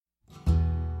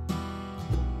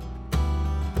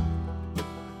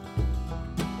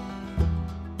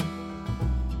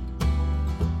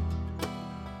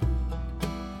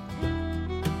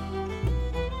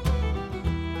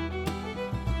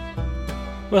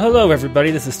Well, hello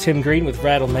everybody, this is Tim Green with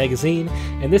Rattle Magazine,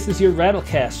 and this is your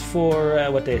Rattlecast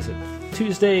for, what day is it?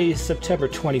 Tuesday, September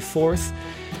 24th.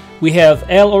 We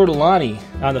have Al Ortolani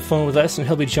on the phone with us, and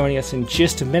he'll be joining us in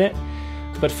just a minute.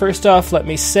 But first off, let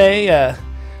me say,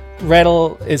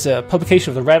 Rattle is a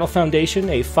publication of the Rattle Foundation,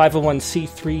 a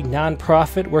 501c3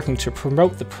 nonprofit working to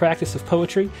promote the practice of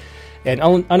poetry, and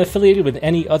unaffiliated with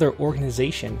any other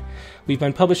organization. We've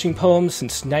been publishing poems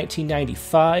since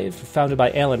 1995, founded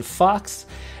by Alan Fox,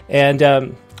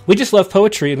 and we just love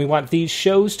poetry, and we want these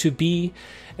shows to be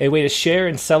a way to share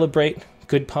and celebrate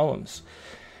good poems.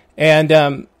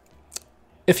 And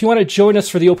if you want to join us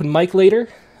for the open mic later,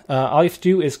 all you have to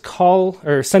do is call,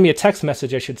 or send me a text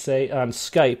message, I should say, on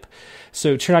Skype.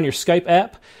 So turn on your Skype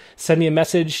app, send me a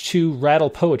message to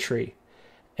Rattle Poetry,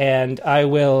 and I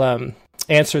will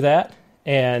answer that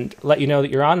and let you know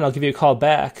that you're on, and I'll give you a call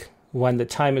back when the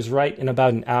time is right in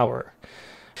about an hour.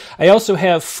 I also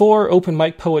have 4 open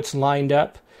mic poets lined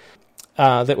up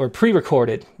that were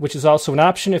pre-recorded, which is also an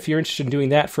option. If you're interested in doing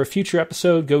that for a future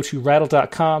episode, go to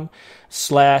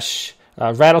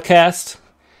rattle.com/rattlecast,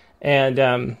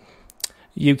 and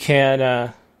you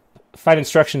can find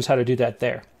instructions how to do that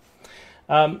there.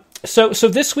 So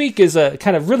this week is a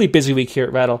kind of really busy week here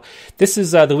at Rattle. This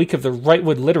is the week of the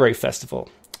Wrightwood Literary Festival,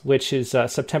 which is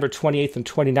September 28th and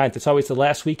 29th. It's always the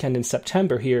last weekend in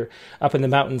September here up in the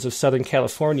mountains of Southern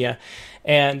California.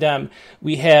 And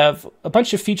we have a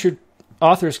bunch of featured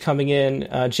authors coming in.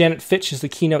 Janet Fitch is the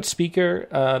keynote speaker.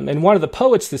 And one of the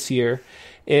poets this year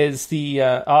is the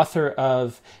author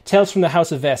of Tales from the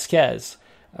House of Vasquez,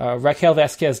 Raquel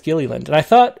Vasquez Gilliland. And I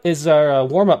thought, as our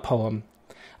warm-up poem,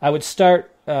 I would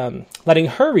start letting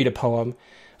her read a poem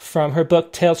from her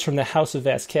book, Tales from the House of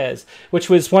Vasquez,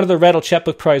 which was one of the Rattle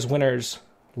Chapbook Prize winners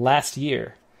last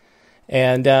year.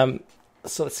 And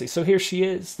so let's see. So here she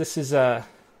is. This is, let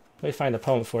me find the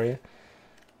poem for you.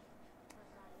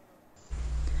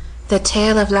 The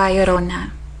Tale of La Llorona.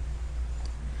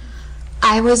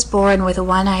 I was born with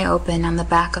one eye open on the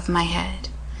back of my head.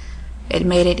 It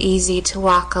made it easy to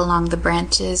walk along the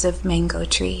branches of mango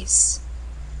trees.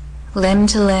 Limb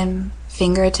to limb,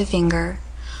 finger to finger,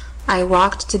 I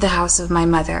walked to the house of my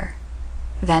mother,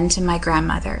 then to my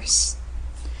grandmother's.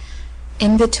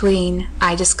 In between,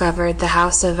 I discovered the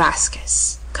house of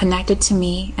Vasquez, connected to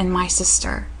me and my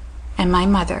sister, and my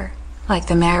mother, like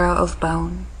the marrow of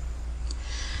bone.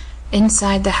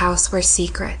 Inside the house were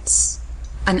secrets,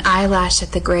 an eyelash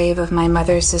at the grave of my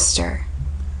mother's sister,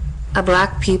 a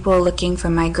black pupil looking for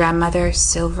my grandmother's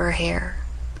silver hair.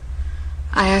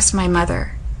 I asked my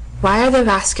mother, why are the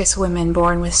Vasquez women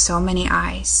born with so many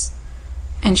eyes?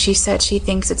 And she said she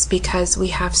thinks it's because we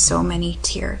have so many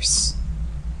tears.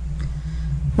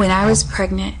 When I was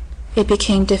pregnant, it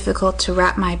became difficult to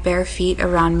wrap my bare feet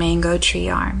around mango tree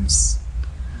arms.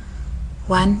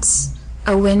 Once,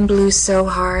 a wind blew so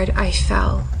hard I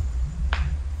fell.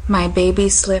 My baby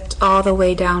slipped all the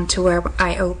way down to where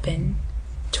I open,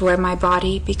 to where my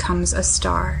body becomes a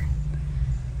star.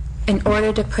 In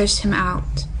order to push him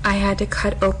out, I had to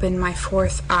cut open my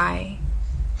 4th eye.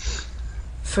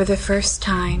 For the first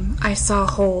time, I saw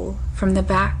whole from the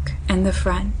back and the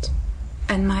front,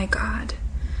 and my God,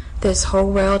 this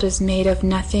whole world is made of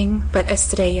nothing but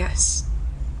estrellas.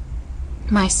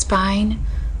 My spine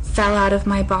fell out of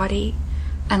my body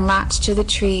and latched to the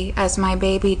tree as my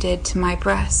baby did to my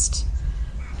breast,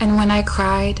 and when I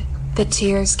cried, the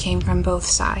tears came from both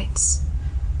sides.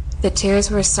 The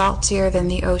tears were saltier than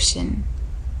the ocean.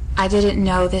 I didn't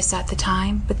know this at the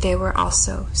time, but they were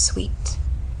also sweet.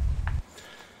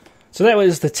 So that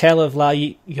was The Tale of La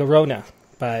Llorona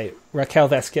by Raquel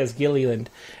Vasquez Gilliland.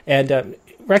 And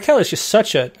Raquel is just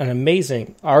such an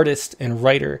amazing artist and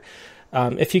writer.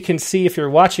 If you can see, if you're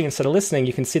watching instead of listening,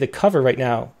 you can see the cover right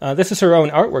now. This is her own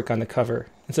artwork on the cover.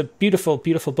 It's a beautiful,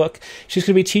 beautiful book. She's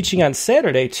going to be teaching on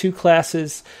Saturday 2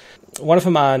 classes, one of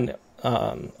them on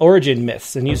origin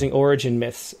myths and using origin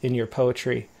myths in your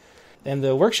poetry. And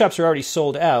the workshops are already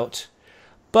sold out.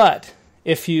 But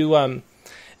if you're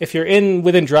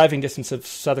within driving distance of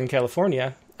Southern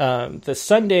California, the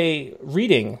Sunday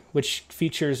reading, which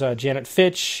features Janet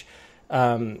Fitch,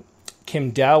 Kim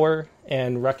Dower,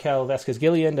 and Raquel Vasquez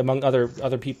Gilliland, among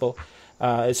other people,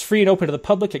 is free and open to the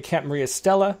public at Camp Maria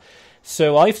Stella.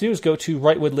 So all you have to do is go to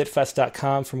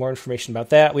wrightwoodlitfest.com for more information about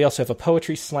that. We also have a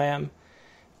poetry slam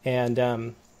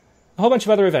and a whole bunch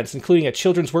of other events, including a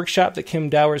children's workshop that Kim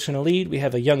Dower is going to lead. We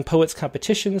have a young poets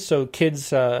competition, so kids,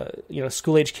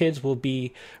 school-age kids will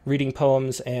be reading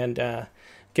poems and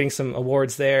getting some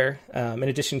awards there, in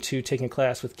addition to taking a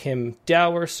class with Kim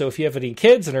Dower. So if you have any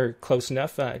kids and are close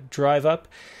enough, drive up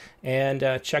and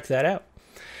check that out.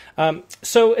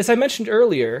 So as I mentioned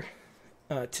earlier,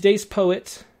 today's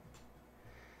poet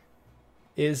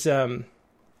is Al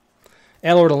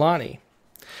Ortolani.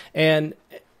 And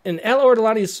Al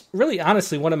Ortolani is really,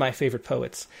 honestly, one of my favorite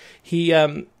poets. He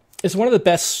is one of the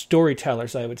best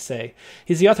storytellers, I would say.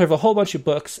 He's the author of a whole bunch of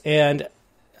books, and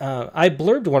I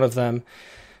blurbed one of them,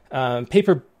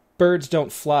 Paper Birds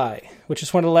Don't Fly, which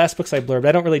is one of the last books I blurbed.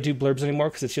 I don't really do blurbs anymore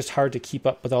because it's just hard to keep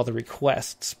up with all the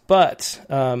requests. But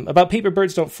about Paper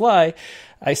Birds Don't Fly,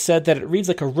 I said that it reads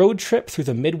like a road trip through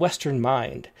the Midwestern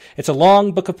mind. It's a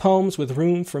long book of poems with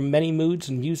room for many moods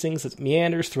and musings that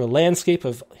meanders through a landscape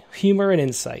of humor and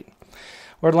insight.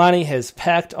 Ortolani has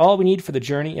packed all we need for the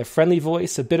journey: a friendly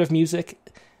voice, a bit of music,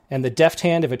 and the deft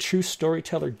hand of a true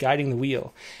storyteller guiding the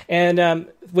wheel. And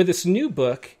with this new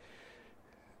book,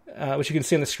 which you can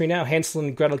see on the screen now, Hansel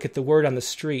and Gretel Get the Word on the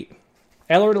Street,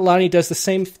 Al Ortolani does the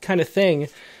same kind of thing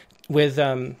with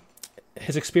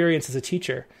his experience as a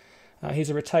teacher.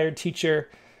 He's a retired teacher.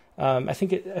 I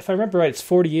think, if I remember right, it's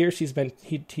 40 years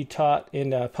he taught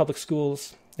in public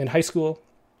schools, in high school.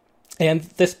 And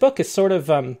this book is sort of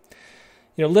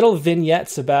little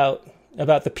vignettes about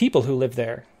the people who live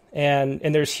there. And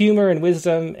there's humor and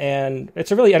wisdom, and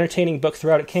it's a really entertaining book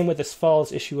throughout. It came with this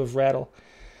fall's issue of Rattle.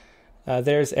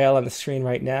 There's Al on the screen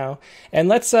right now. And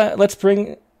let's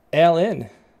bring Al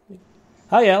in.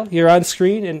 Hi, Al. You're on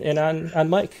screen and on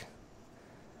mic.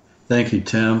 Thank you,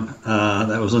 Tim.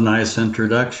 That was a nice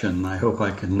introduction. I hope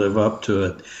I can live up to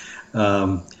it.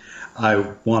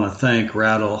 I want to thank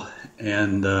Rattle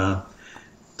and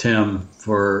Tim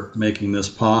for making this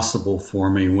possible for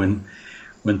me.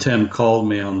 When Tim called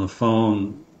me on the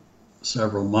phone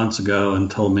several months ago and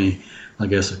told me, I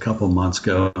guess a couple months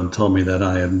ago, and told me that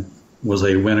I was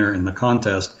a winner in the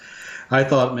contest, I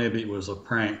thought maybe it was a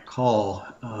prank call.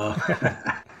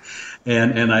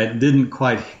 And I didn't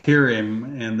quite hear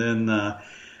him, and then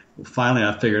finally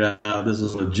I figured out this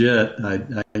is legit.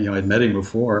 I'd met him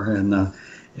before,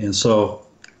 and so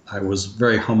I was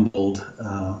very humbled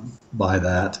by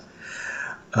that.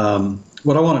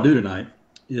 What I want to do tonight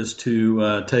is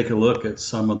to take a look at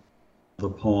some of the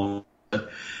poems that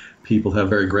people have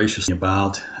very graciously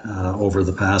about over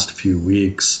the past few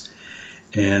weeks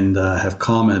and have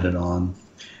commented on.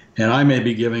 And I may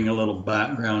be giving a little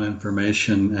background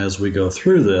information as we go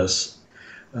through this.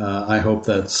 I hope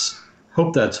that's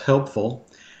helpful.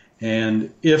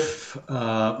 And if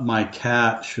my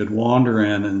cat should wander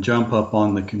in and jump up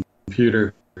on the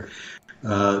computer,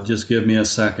 just give me a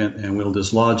second and we'll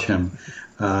dislodge him.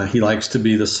 He likes to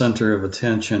be the center of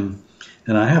attention.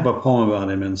 And I have a poem about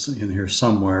him in here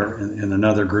somewhere in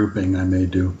another grouping I may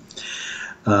do.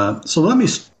 So let me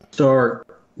start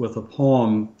with a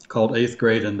poem called 8th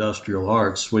Grade Industrial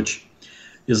Arts, which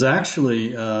is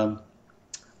actually a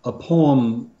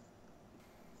poem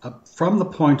from the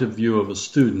point of view of a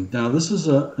student. Now, this is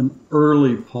an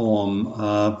early poem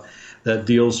that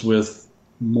deals with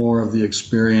more of the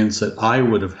experience that I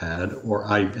would have had, or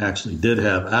I actually did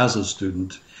have as a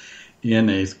student in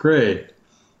 8th grade.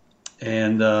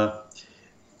 And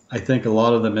I think a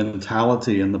lot of the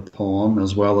mentality in the poem,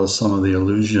 as well as some of the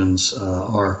allusions,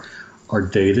 are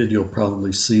dated. You'll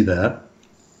probably see that.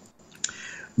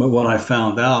 But what I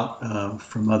found out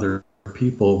from other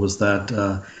people was that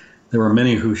there were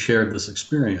many who shared this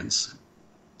experience.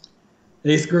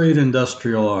 8th grade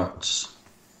industrial arts.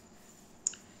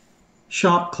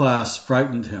 Shop class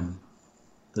frightened him.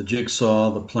 The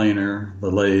jigsaw, the planer,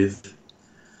 the lathe.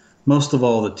 Most of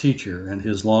all, the teacher and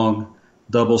his long,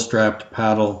 double-strapped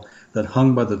paddle that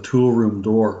hung by the tool room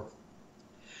door.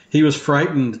 He was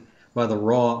frightened by the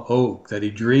raw oak that he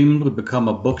dreamed would become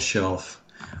a bookshelf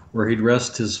where he'd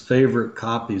rest his favorite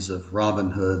copies of Robin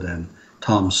Hood and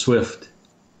Tom Swift.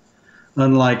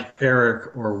 Unlike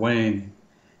Eric or Wayne,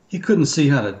 he couldn't see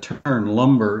how to turn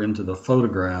lumber into the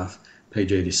photograph,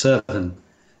 page 87,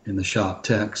 in the shop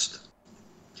text.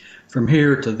 From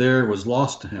here to there was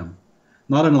lost to him,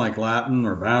 not unlike Latin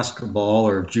or basketball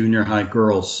or junior high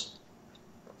girls.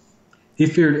 He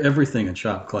feared everything in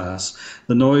shop class,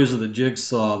 the noise of the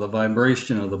jigsaw, the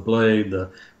vibration of the blade,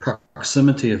 the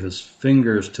proximity of his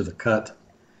fingers to the cut.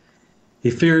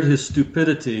 He feared his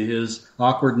stupidity, his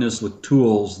awkwardness with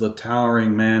tools, the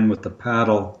towering man with the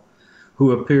paddle,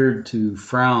 who appeared to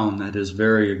frown at his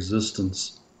very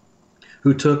existence,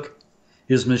 who took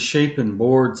his misshapen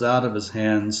boards out of his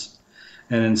hands,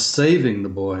 and in saving the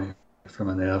boy from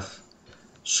an F,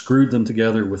 screwed them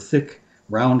together with thick,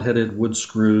 round-headed wood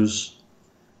screws,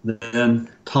 then,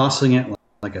 tossing it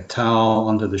like a towel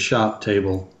onto the shop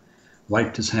table,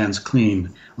 wiped his hands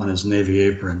clean on his navy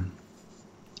apron.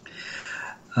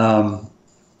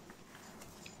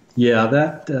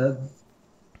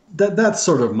 that's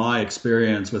sort of my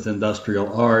experience with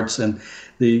industrial arts. And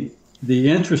the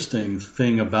interesting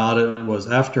thing about it was,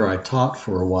 after I taught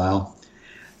for a while,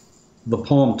 the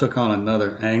poem took on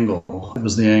another angle. It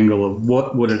was the angle of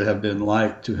what would it have been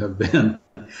like to have been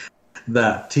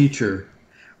that teacher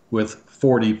with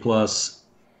 40 plus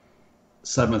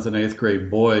 7th and 8th grade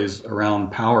boys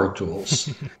around power tools.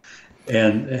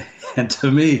 and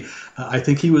to me, I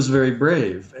think he was very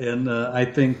brave. And I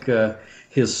think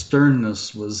his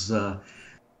sternness was, I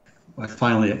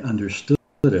finally understood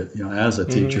it, as a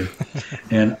teacher.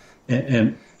 And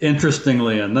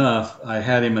interestingly enough, I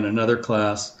had him in another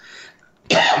class,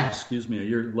 excuse me, a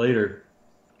year later.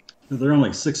 There were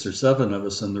only 6 or 7 of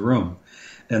us in the room.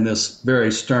 And this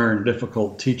very stern,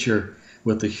 difficult teacher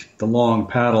with the long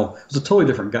paddle was a totally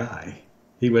different guy.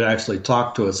 He would actually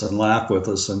talk to us and laugh with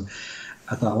us. And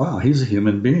I thought, wow, he's a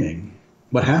human being.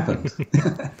 What happened?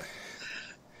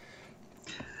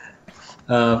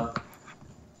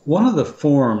 One of the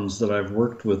forms that I've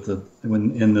worked with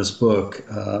in this book,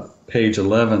 page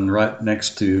 11, right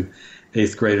next to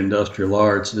 8th grade industrial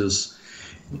arts, is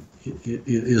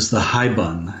the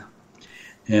haibun.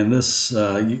 And this,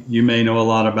 you may know a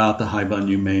lot about the haibun,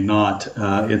 you may not.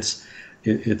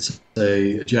 It's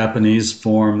a Japanese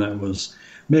form that was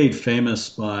made famous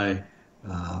by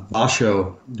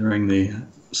Basho during the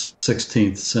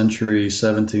 16th century,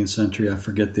 17th century, I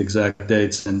forget the exact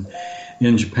dates, in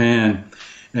Japan.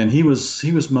 And he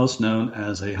was most known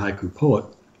as a haiku poet.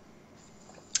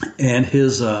 And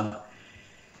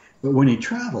but when he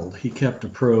traveled, he kept a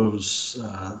prose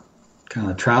kind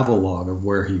of travel log of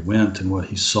where he went and what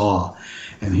he saw,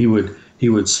 and he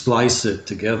would splice it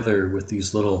together with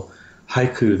these little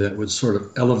haiku that would sort of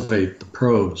elevate the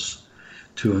prose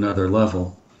to another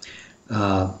level.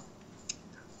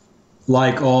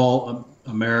 Like all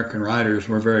American writers,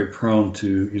 we're very prone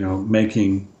to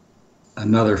making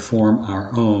another form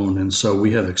our own, and so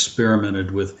we have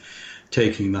experimented with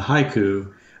taking the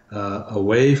haiku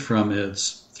away from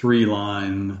its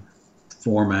 3-line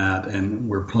format, and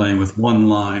we're playing with 1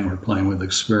 line, we're playing with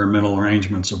experimental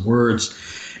arrangements of words,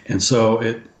 and so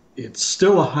it's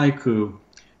still a haiku.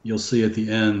 You'll see at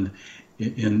the end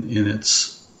in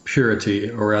its purity,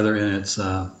 or rather in its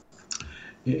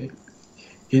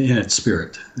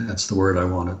spirit. That's the word I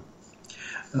wanted.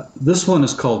 This one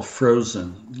is called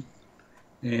Frozen,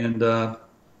 and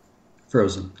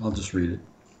Frozen, I'll just read it.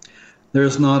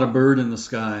 There's not a bird in the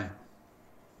sky.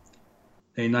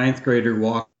 A 9th grader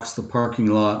walks the parking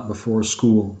lot before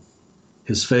school,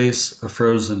 his face a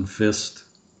frozen fist.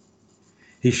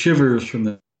 He shivers from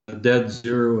the dead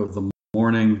zero of the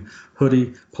morning,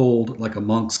 hoodie pulled like a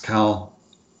monk's cowl.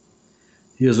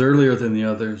 He is earlier than the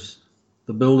others,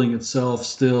 the building itself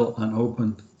still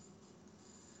unopened.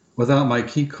 Without my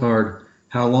key card,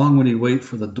 how long would he wait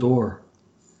for the door?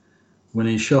 When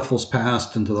he shuffles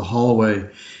past into the hallway,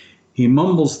 he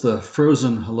mumbles the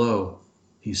frozen hello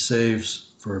he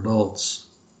saves for adults.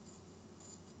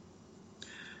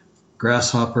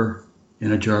 Grasshopper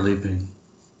in a jar leaping.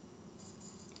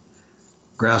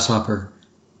 Grasshopper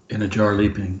in a jar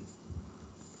leaping.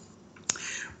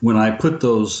 When I put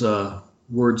those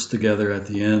words together at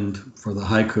the end for the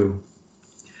haiku,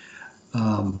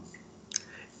 I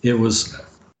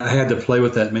had to play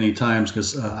with that many times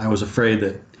because I was afraid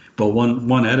that, well,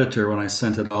 one editor, when I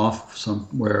sent it off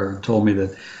somewhere, told me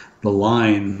that the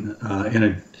line in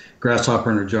a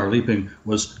grasshopper in a jar leaping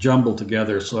was jumbled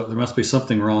together, so there must be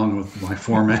something wrong with my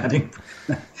formatting.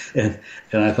 and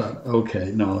I thought,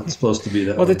 okay, no, it's supposed to be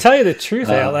that way. To tell you the truth,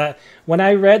 Al, when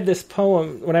I read this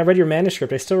poem, when I read your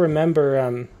manuscript, I still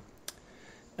remember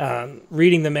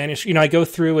reading the manuscript. I go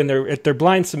through, and they're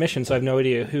blind submissions, so I have no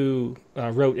idea who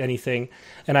wrote anything.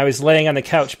 And I was laying on the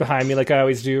couch behind me, like I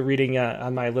always do, reading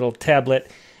on my little tablet.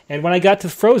 And when I got to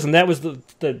Frozen, that was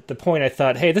the point. I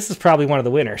thought, hey, this is probably one of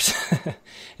the winners.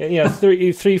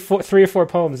 three or four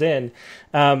poems in.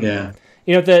 Yeah.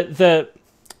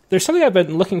 There's something I've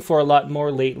been looking for a lot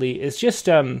more lately. Is just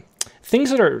things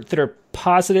that are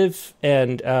positive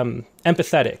and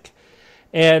empathetic.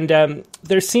 And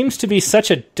there seems to be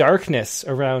such a darkness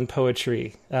around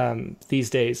poetry these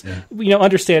days. Yeah.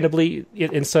 Understandably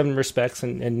in some respects,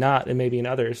 and not, and maybe in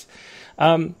others.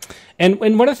 And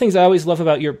one of the things I always love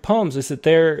about your poems is that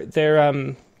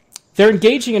they're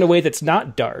engaging in a way that's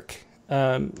not dark.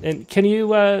 And can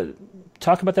you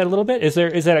talk about that a little bit? Is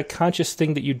that a conscious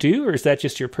thing that you do, or is that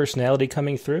just your personality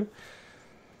coming through?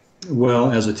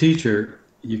 Well, as a teacher,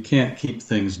 you can't keep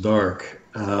things dark.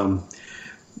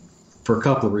 For a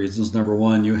couple of reasons. Number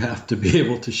one, you have to be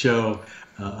able to show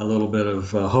a little bit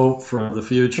of hope for the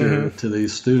future to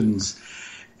these students.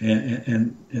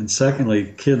 and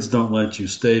secondly, kids don't let you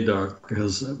stay dark,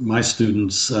 because my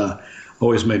students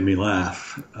always made me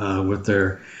laugh with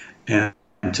their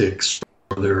antics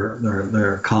or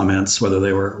their comments, whether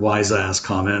they were wise ass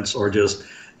comments or just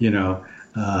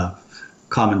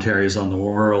commentaries on the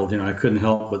world. I couldn't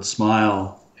help but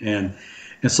smile, and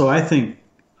so I think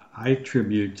I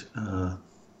attribute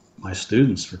my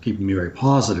students for keeping me very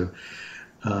positive.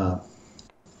 I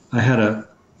had a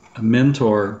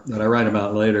mentor that I write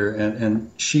about later, and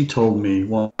she told me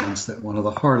once that one of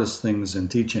the hardest things in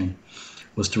teaching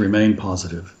was to remain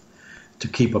positive, to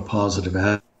keep a positive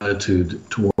attitude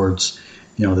towards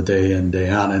the day in, day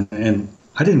out. And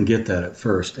I didn't get that at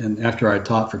first. And after I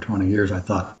taught for 20 years, I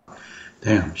thought,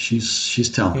 damn, she's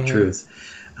telling the truth.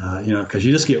 Because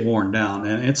you just get worn down,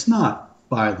 and it's not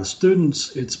by the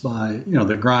students, it's by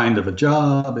the grind of a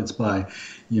job, it's by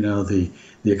the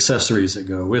accessories that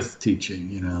go with teaching,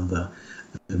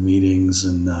 the meetings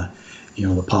and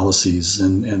the policies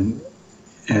and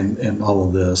all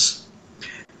of this.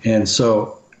 And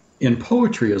so in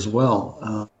poetry as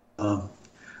well,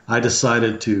 I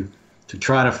decided to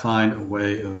try to find a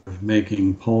way of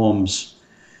making poems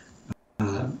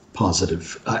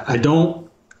positive. I don't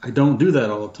do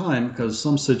that all the time, because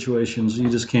some situations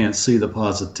you just can't see the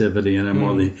positivity in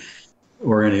them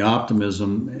or any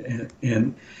optimism,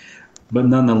 but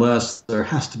nonetheless there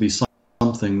has to be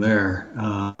something there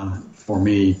for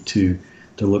me to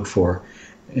look for,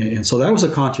 and so that was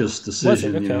a conscious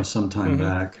decision, okay. Some time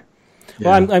back.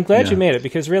 Well, I'm glad you made it,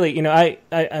 because really,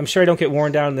 I'm sure I don't get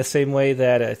worn down in the same way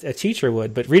that a teacher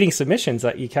would, but reading submissions,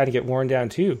 you kind of get worn down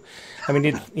too. I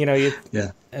mean,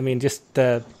 I mean, just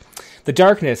the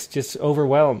darkness just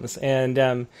overwhelms. And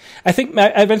I think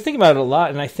I've been thinking about it a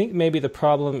lot, and I think maybe the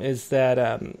problem is that,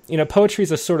 poetry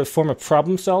is a sort of form of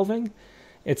problem solving.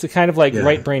 It's a kind of like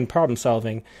right brain problem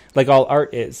solving, like all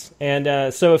art is.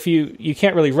 And so if you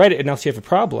can't really write it unless you have a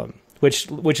problem, which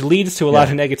leads to a lot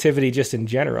of negativity just in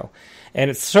general. And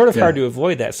it's sort of hard to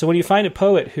avoid that. So when you find a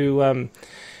poet who,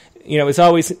 is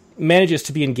always manages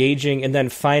to be engaging and then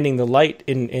finding the light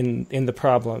in the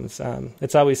problems,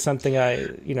 it's always something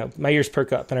my ears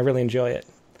perk up and I really enjoy it.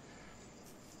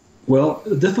 Well,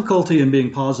 the difficulty in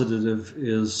being positive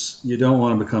is you don't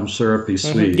want to become syrupy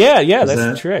sweet. Yeah, that's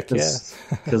the trick.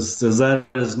 Because that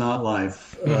is not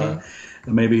life.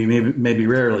 Maybe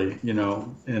rarely,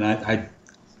 And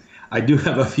I do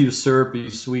have a few syrupy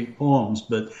sweet poems,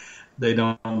 but they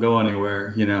don't go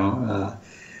anywhere.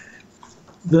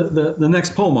 The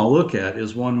next poem I'll look at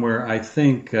is one where I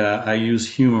think I use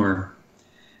humor,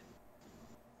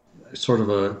 sort of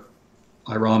a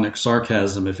ironic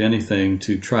sarcasm, if anything,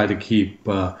 to try to keep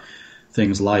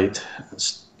things light.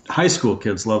 High school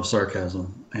kids love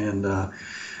sarcasm, and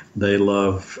they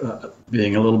love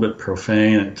being a little bit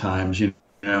profane at times, and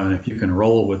if you can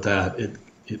roll with that, it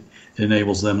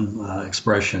enables them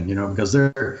expression, because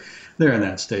they're in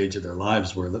that stage of their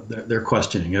lives where they're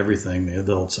questioning everything the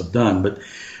adults have done. But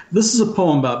this is a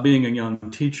poem about being a young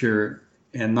teacher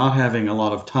and not having a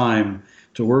lot of time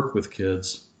to work with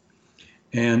kids.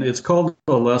 And it's called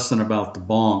A Lesson About the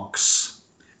Bonks,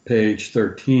 page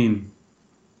 13.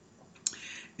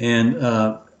 And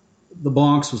the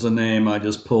Bonks was a name I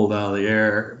just pulled out of the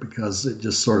air because it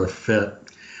just sort of fit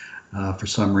for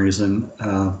some reason.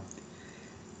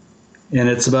 And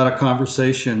it's about a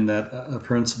conversation that a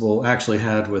principal actually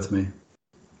had with me.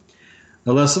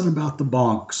 A lesson about the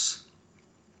bonks.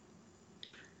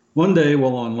 One day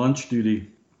while on lunch duty,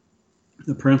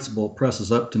 the principal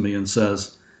presses up to me and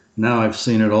says, "Now I've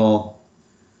seen it all.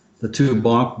 The two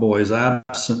bonk boys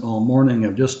absent all morning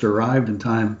have just arrived in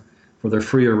time for their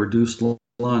free or reduced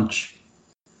lunch.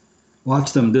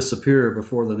 Watch them disappear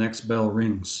before the next bell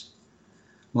rings.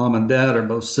 Mom and Dad are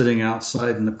both sitting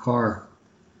outside in the car.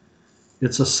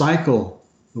 It's a cycle,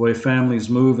 the way families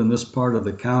move in this part of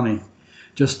the county,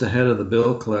 just ahead of the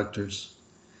bill collectors.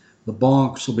 The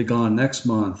bonks will be gone next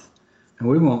month, and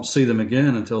we won't see them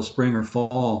again until spring or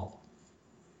fall.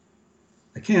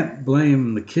 I can't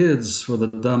blame the kids for the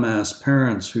dumbass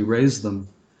parents who raised them,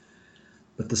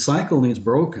 but the cycle needs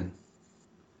broken.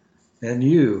 And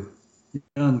you,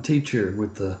 young teacher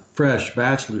with the fresh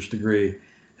bachelor's degree,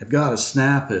 have got to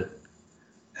snap it.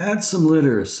 Add some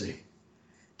literacy.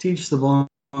 Teach the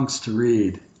bonks to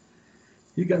read.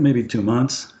 You got maybe 2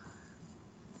 months."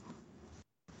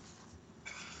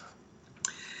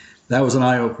 That was an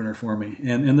eye-opener for me.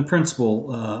 And the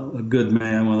principal, a good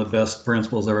man, one of the best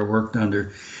principals I ever worked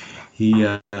under, he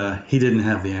didn't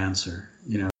have the answer,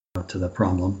 to the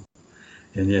problem.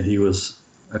 And yet he was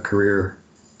a career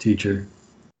teacher.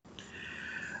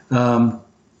 I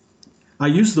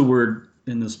use the word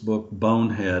in this book,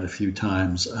 bonehead, a few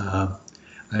times.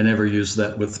 I never used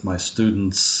that with my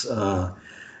students,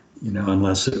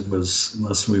 unless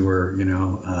we were,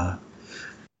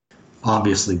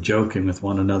 obviously joking with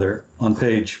one another. On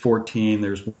page 14,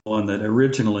 there's one that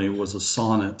originally was a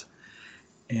sonnet,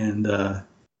 and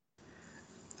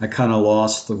I kind of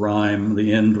lost the rhyme,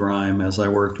 the end rhyme, as I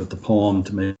worked with the poem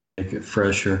to make it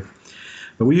fresher.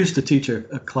 But we used to teach a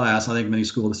class. I think many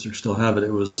school districts still have it.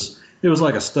 It was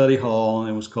like a study hall, and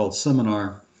it was called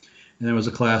seminar. And it was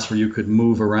a class where you could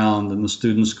move around, and the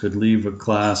students could leave a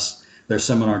class, their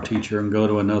seminar teacher, and go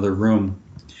to another room,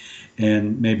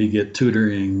 and maybe get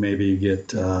tutoring, maybe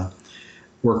get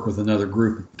work with another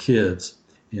group of kids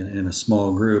in a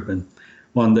small group. And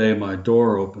one day my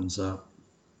door opens up,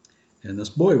 and this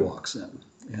boy walks in.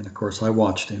 And of course I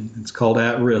watched him. It's called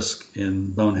At Risk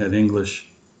in Bonehead English.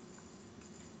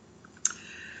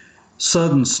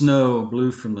 Sudden snow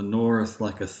blew from the north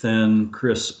like a thin,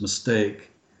 crisp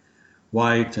mistake,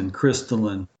 white and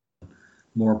crystalline,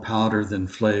 more powder than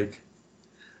flake.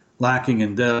 Lacking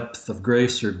in depth of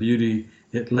grace or beauty,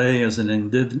 it lay as an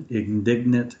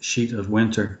indignant sheet of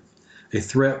winter, a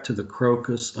threat to the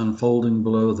crocus unfolding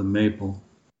below the maple.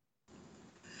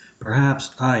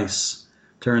 Perhaps ice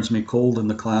turns me cold in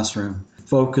the classroom,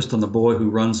 focused on the boy who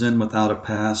runs in without a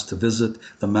pass to visit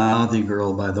the mouthy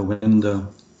girl by the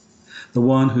window, the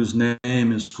one whose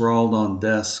name is scrawled on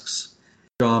desks,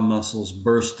 jaw muscles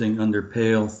bursting under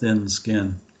pale, thin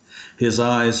skin. His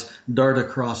eyes dart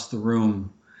across the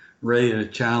room, ready to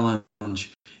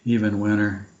challenge even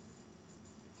winter.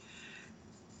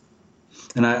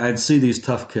 And I'd see these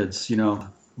tough kids,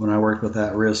 when I worked with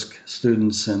at-risk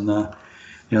students, and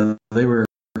you were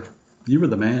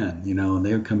the man, and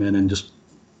they would come in and just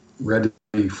ready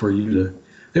for you to.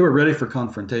 They were ready for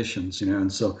confrontations,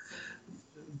 and so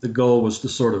the goal was to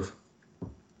sort of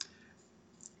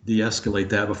de-escalate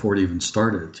that before it even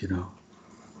started,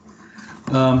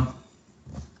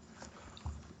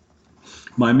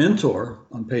 My mentor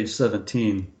on page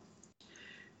 17,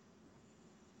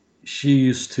 she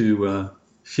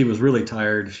was really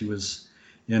tired. She was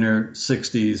in her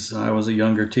 60s. I was a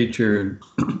younger teacher, and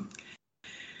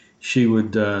she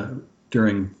would,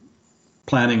 during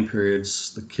planning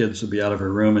periods, the kids would be out of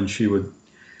her room, and she would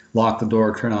lock the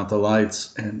door, turn out the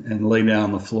lights, and lay down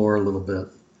on the floor a little bit.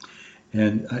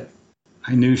 And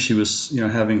I knew she was,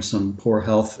 having some poor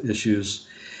health issues,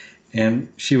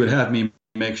 and she would have me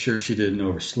make sure she didn't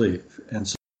oversleep. And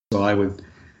so I would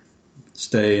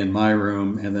stay in my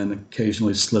room and then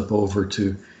occasionally slip over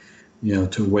to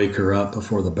wake her up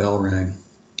before the bell rang.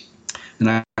 And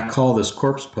I call this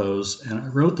corpse pose, and I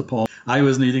wrote the poem. I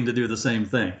was needing to do the same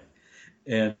thing.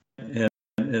 And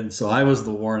so I was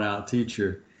the worn out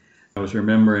teacher. I was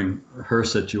remembering her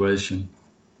situation.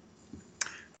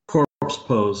 Corpse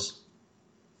pose.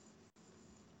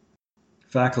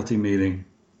 Faculty meeting.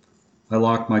 I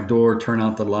lock my door, turn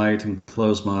out the light, and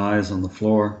close my eyes on the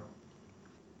floor.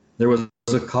 There was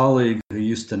a colleague who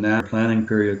used to nap planning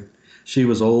period. She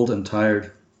was old and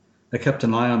tired. I kept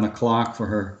an eye on the clock for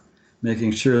her,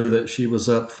 making sure that she was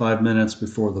up 5 minutes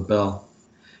before the bell.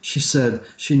 She said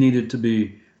she needed to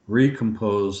be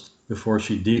recomposed before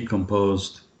she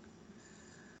decomposed.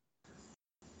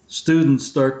 Students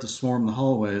start to swarm the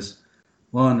hallways.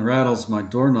 One rattles my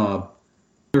doorknob.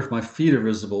 If my feet are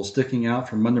visible, sticking out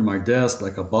from under my desk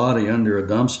like a body under a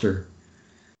dumpster.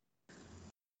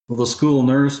 Well, the school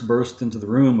nurse burst into the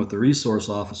room with the resource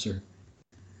officer.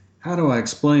 How do I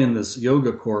explain this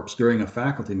yoga corpse during a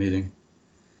faculty meeting?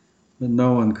 But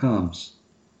no one comes.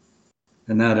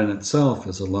 And that in itself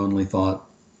is a lonely thought.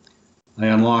 I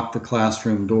unlock the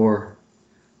classroom door,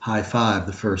 high-five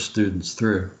the first students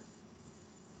through.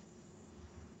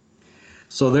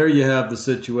 So there you have the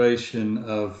situation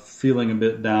of feeling a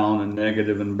bit down and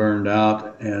negative and burned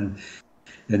out, and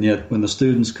yet when the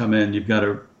students come in, you've got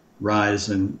to rise,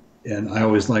 and I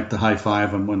always liked to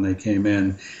high-five them when they came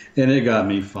in, and it got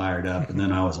me fired up, and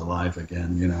then I was alive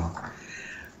again,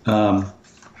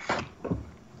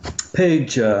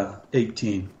 Page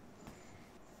 18.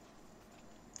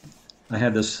 I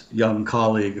had this young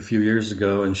colleague a few years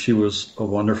ago, and she was a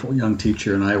wonderful young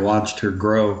teacher, and I watched her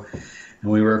grow. And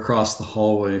we were across the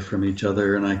hallway from each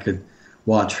other, and I could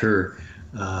watch her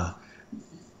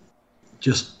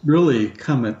just really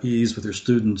come at ease with her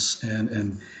students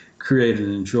and create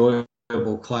an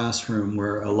enjoyable classroom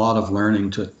where a lot of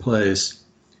learning took place.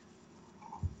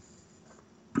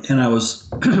 And I was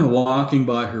walking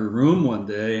by her room one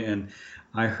day, and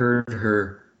I heard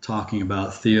her talking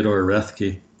about Theodore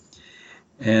Roethke,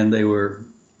 and they were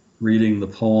reading the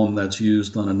poem that's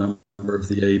used on a number of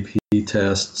the AP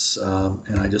tests,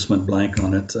 and I just went blank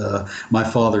on it. My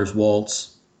Father's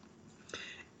Waltz.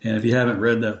 And if you haven't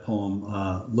read that poem,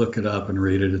 look it up and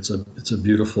read it. It's a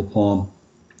beautiful poem.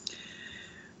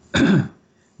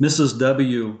 Mrs.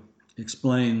 W.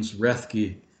 explains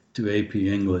Rethke to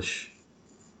A.P. English.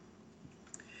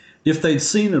 If they'd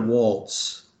seen a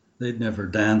waltz, they'd never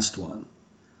danced one.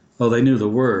 Oh, they knew the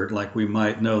word, like we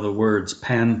might know the words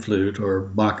pan flute or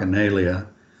bacchanalia.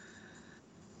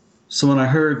 So when I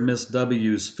heard Miss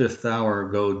W.'s fifth hour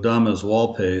go dumb as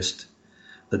wall paste,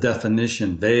 the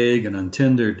definition vague and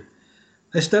untendered,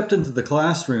 I stepped into the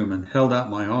classroom and held out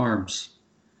my arms.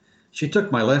 She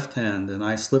took my left hand and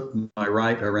I slipped my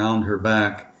right around her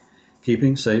back,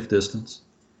 keeping safe distance.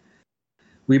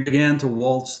 We began to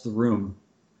waltz the room,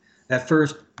 at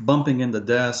first bumping into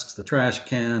desks, the trash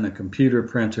can, a computer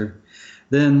printer,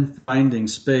 then finding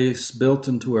space built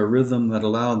into a rhythm that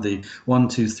allowed the 1,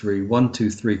 2, 3, 1, 2,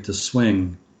 3 to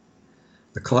swing.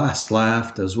 The class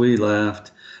laughed as we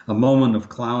laughed, a moment of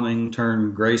clowning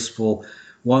turned graceful,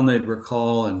 one they'd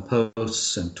recall in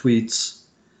posts and tweets.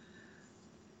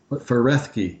 But for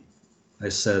Rethke, I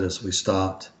said as we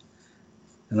stopped,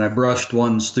 and I brushed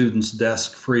one student's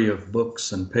desk free of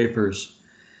books and papers.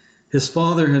 His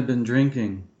father had been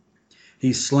drinking.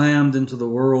 He slammed into the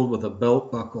world with a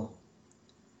belt buckle.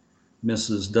 Miss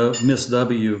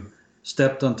W.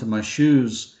 stepped onto my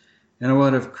shoes, and I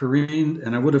would have careened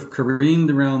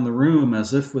around the room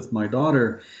as if with my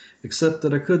daughter, except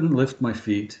that I couldn't lift my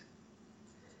feet.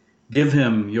 Give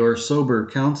him your sober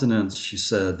countenance, she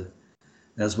said,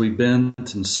 as we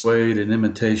bent and swayed in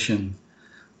imitation,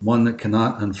 one that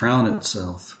cannot unfrown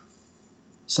itself.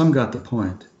 Some got the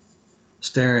point,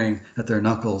 staring at their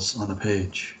knuckles on a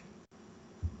page.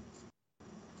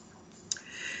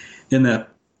 In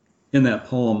that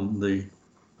poem, the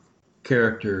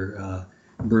character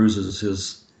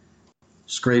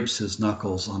scrapes his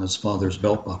knuckles on his father's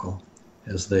belt buckle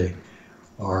as they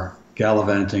are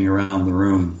gallivanting around the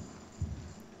room.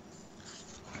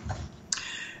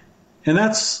 And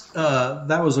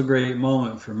that was a great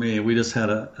moment for me. We just had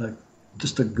a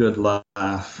good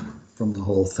laugh from the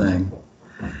whole thing.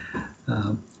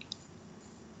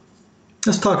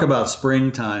 Let's talk about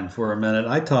springtime for a minute.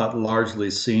 I taught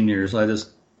largely seniors. I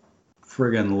just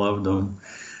friggin' loved them.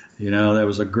 That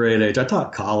was a great age. I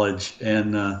taught college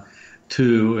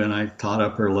too, and I taught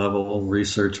upper level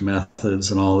research methods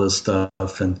and all this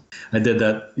stuff. And I did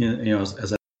that,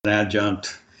 as an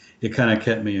adjunct. It kind of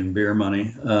kept me in beer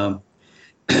money.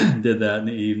 Did that in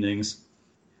the evenings.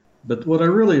 But what I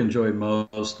really enjoyed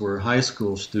most were high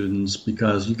school students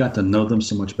because you got to know them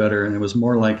so much better, and it was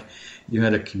more like you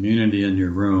had a community in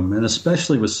your room, and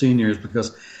especially with seniors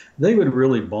because they would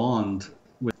really bond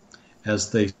with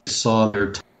as they saw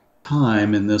their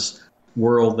time in this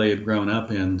world they had grown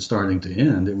up in starting to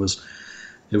end. It was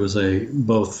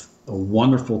both a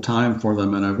wonderful time for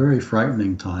them and a very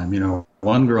frightening time.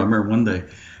 One girl, I remember one day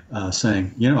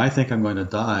saying, I think I'm going to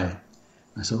die.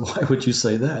 I said, why would you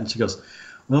say that? And she goes,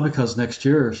 well, because next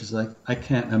year, she's like, I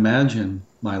can't imagine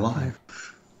my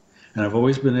life. And I've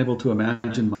always been able to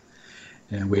imagine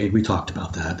and we talked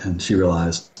about that, and she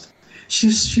realized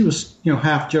she was,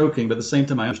 half joking, but at the same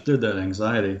time I understood that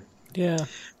anxiety. Yeah.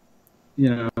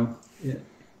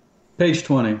 Page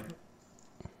 20,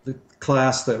 the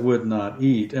class that would not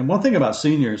eat. And one thing about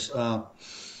seniors,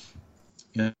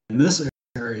 in this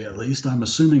area at least, I'm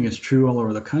assuming it's true all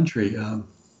over the country,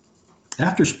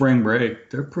 after spring break,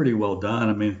 they're pretty well done.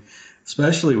 I mean,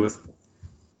 especially with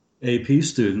AP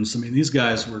students. I mean, these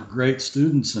guys were great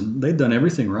students and they'd done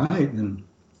everything right. And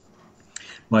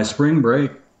by spring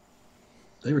break,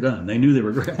 they were done. They knew they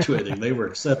were graduating. They were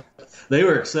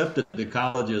accepted to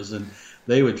colleges, and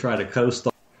they would try to coast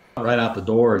right out the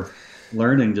door. And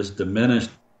learning just diminished.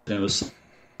 And it was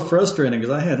so frustrating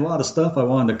because I had a lot of stuff I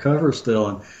wanted to cover still.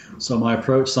 And so my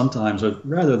approach sometimes was,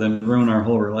 rather than ruin our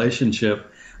whole relationship,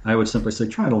 I would simply say,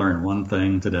 try to learn one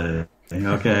thing today,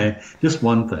 okay? Just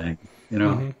one thing,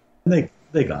 Mm-hmm. And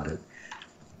they got it.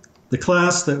 The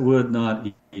class that would not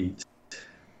eat.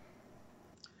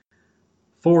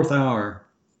 Fourth hour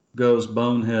goes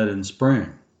bonehead in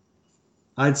spring.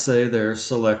 I'd say they're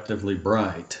selectively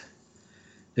bright.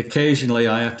 Occasionally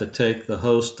I have to take the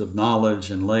host of knowledge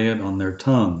and lay it on their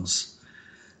tongues.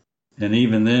 And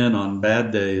even then, on bad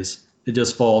days, it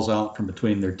just falls out from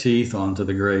between their teeth onto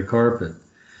the gray carpet.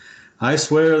 I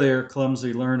swear they are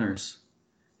clumsy learners.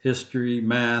 History,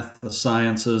 math, the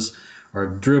sciences are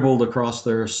dribbled across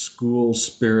their school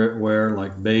spirit ware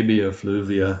like baby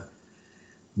effluvia.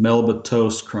 Melba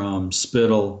toast crumbs,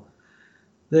 spittle.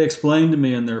 They explain to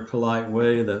me in their polite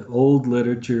way that old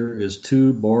literature is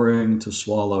too boring to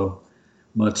swallow,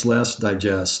 much less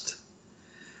digest.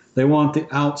 They want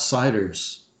The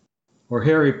Outsiders or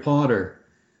Harry Potter,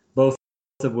 both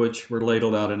of which were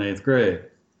ladled out in 8th grade.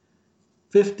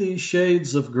 50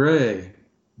 Shades of Grey,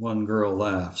 one girl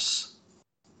laughs.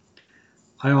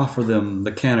 I offer them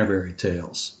the Canterbury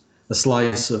Tales, a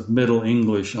slice of Middle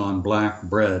English on black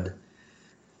bread.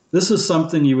 This is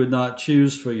something you would not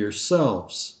choose for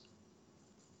yourselves.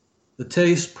 The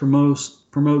taste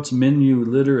promotes menu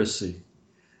literacy,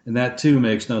 and that too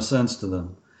makes no sense to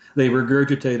them. They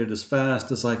regurgitate it as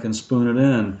fast as I can spoon it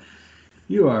in.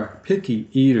 You are picky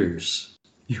eaters.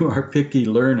 You are picky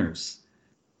learners.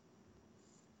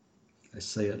 I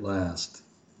say at last.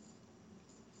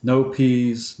 No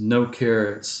peas, no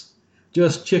carrots,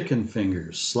 just chicken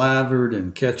fingers slathered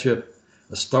in ketchup,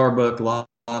 a Starbucks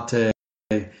latte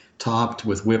topped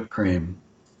with whipped cream.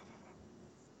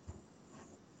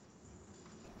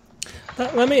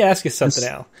 Let me ask you something,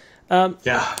 Al.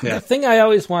 The thing I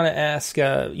always want to ask,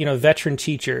 veteran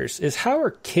teachers is, how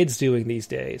are kids doing these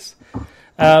days?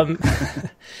 It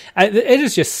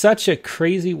is just such a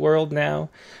crazy world now.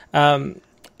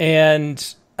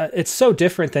 And it's so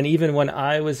different than even when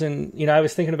I was I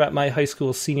was thinking about my high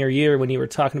school senior year when you were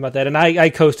talking about that, and I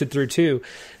coasted through too.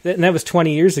 And that was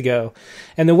 20 years ago.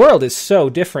 And the world is so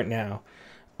different now.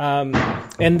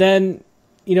 And then,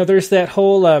 there's that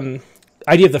whole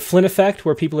idea of the Flynn effect,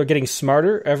 where people are getting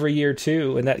smarter every year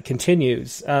too, and that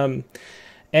continues. And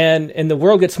the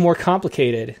world gets more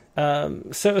complicated.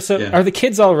 So are the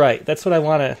kids all right? That's what I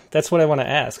want to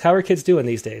ask. How are kids doing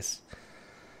these days?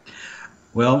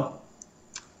 Well,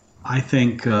 I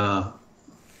think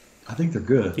they're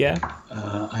good. Yeah.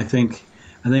 I think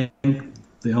the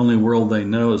only world they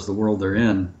know is the world they're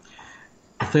in.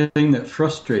 The thing that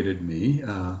frustrated me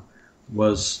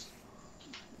was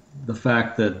the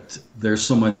fact that there's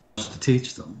so much to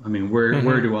teach them. I mean,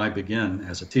 where do I begin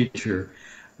as a teacher,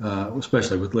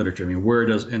 especially with literature? I mean, where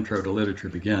does Intro to Literature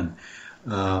begin?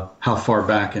 How far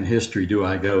back in history do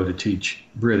I go to teach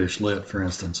British Lit, for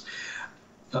instance?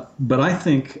 But I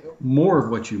think more of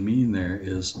what you mean there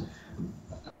is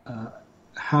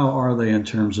how are they in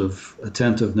terms of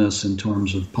attentiveness, in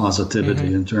terms of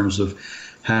positivity, in terms of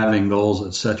having goals,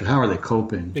 etc. How are they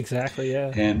coping? Exactly,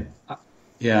 yeah.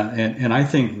 And I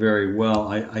think very well.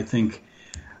 I think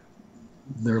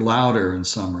they're louder in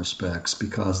some respects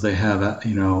because they have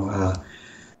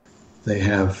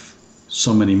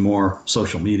so many more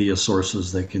social media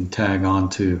sources they can tag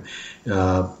onto,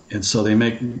 and so they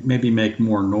maybe make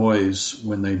more noise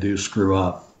when they do screw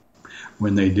up,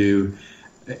 when they do,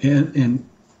 and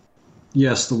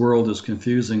yes, the world is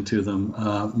confusing to them.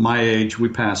 My age, we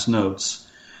pass notes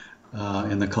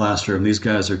in the classroom. These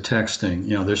guys are texting.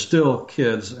 They're still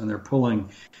kids and they're pulling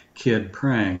kid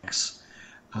pranks.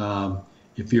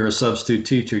 If you're a substitute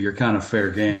teacher, you're kind of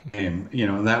fair game.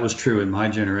 And that was true in my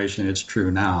generation. It's true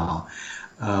now.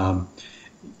 And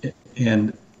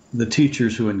the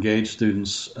teachers who engage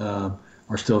students are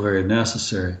still very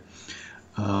necessary.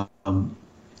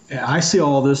 I see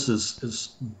all this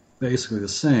as basically the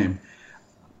same.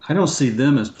 I don't see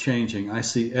them as changing. I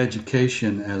see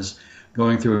education as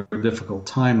going through a difficult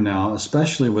time now,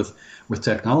 especially with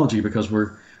technology, because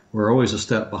we're always a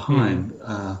step behind.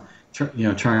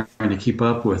 Trying to keep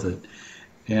up with it,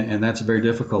 and that's very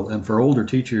difficult. And for older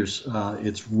teachers,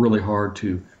 it's really hard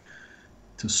to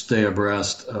stay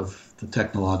abreast of the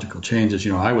technological changes.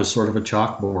 I was sort of a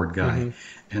chalkboard guy,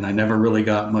 and I never really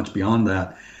got much beyond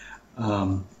that.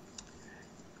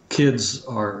 Kids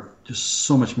are just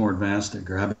so much more advanced at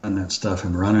grabbing that stuff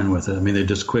and running with it. I mean, they're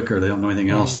just quicker. They don't know anything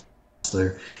else.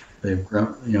 They've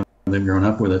grown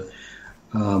up with it.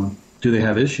 Do they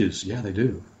have issues? Yeah, they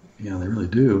do. They really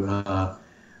do.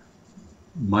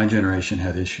 My generation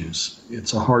had issues.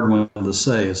 It's a hard one to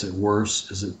say. Is it worse?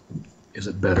 Is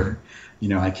it better?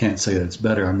 I can't say that it's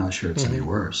better. I'm not sure it's any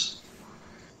worse.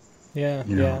 Yeah.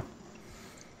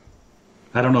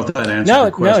 I don't know if that answers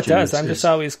the question. No, it does. I'm just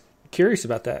always curious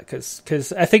about that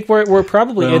because I think we're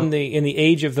probably in the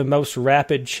age of the most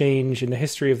rapid change in the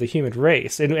history of the human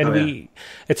race, and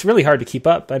it's really hard to keep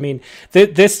up. I mean,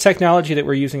 this technology that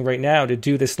we're using right now to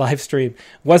do this live stream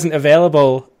wasn't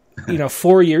available,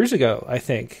 4 years ago, I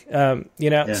think.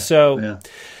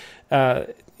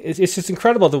 It's just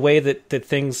incredible the way that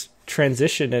things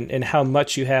transition and how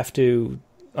much you have to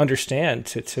understand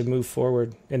to move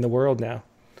forward in the world now.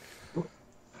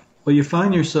 Well, you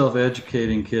find yourself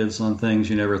educating kids on things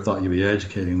you never thought you'd be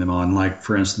educating them on, like,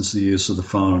 for instance, the use of the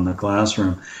phone in the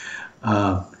classroom.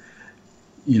 That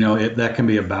can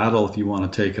be a battle if you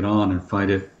want to take it on and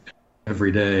fight it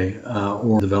every day,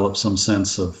 or develop some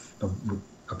sense of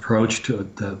approach to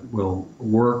it that will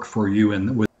work for you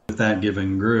and with that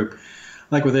given group.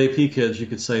 Like with AP kids, you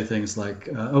could say things like,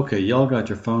 okay, y'all got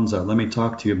your phones out. Let me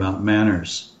talk to you about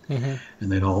manners. Mm-hmm.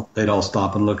 And they'd all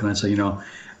stop and look, and I'd say,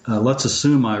 let's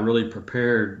assume I really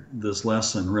prepared this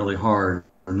lesson really hard,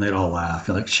 and they'd all laugh.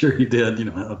 Like, sure you did.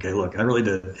 Okay, look, I really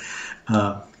did.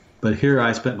 But here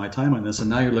I spent my time on this, and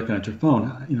now you're looking at your phone.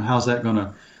 How's that going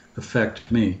to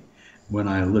affect me when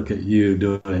I look at you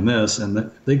doing this?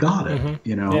 And they got it,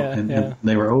 Mm-hmm. and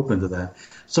they were open to that.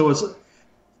 So it's,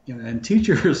 and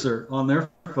teachers are on their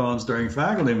phones during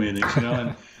faculty meetings,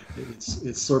 and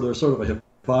it's sort of a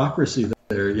hypocrisy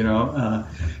there,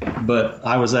 but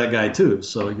I was that guy too.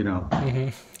 So, Mm-hmm.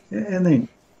 and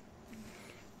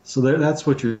that's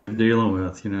what you're dealing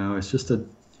with, it's just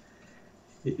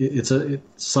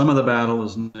some of the battle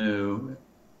is new,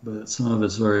 but some of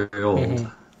it's very old. Mm-hmm.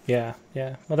 Yeah.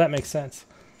 Well, that makes sense.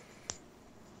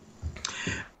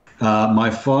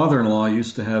 My father-in-law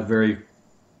used to have very,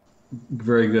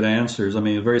 very good answers. I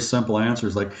mean, very simple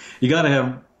answers, like you got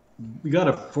to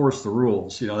force the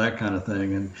rules, that kind of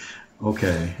thing. And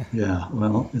okay, yeah,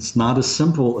 well, it's not as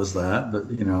simple as that, but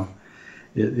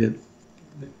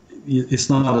it's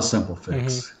not a simple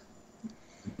fix. Mm-hmm.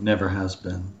 Never has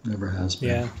been.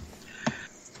 Yeah.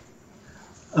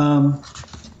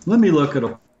 Let me look at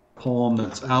a poem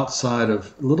that's a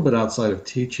little bit outside of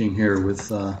teaching here,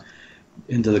 with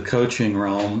into the coaching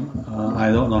realm.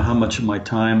 I don't know how much of my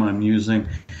time I'm using,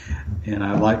 and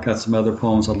got some other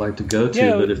poems I'd like to go to.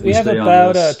 Yeah, but if we have stay about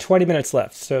on this, 20 minutes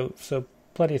left, so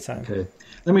plenty of time. Okay,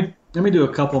 let me do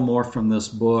a couple more from this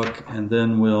book, and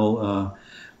then we'll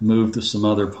move to some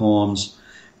other poems.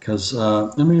 Because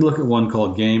let me look at one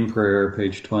called Game Prayer,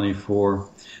 page 24.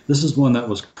 This is one that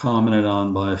was commented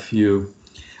on by a few.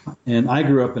 And I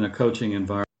grew up in a coaching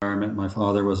environment. My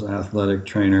father was an athletic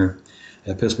trainer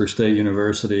at Pittsburgh State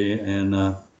University, and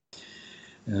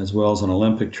as well as an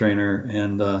Olympic trainer.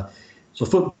 And so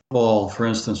football, for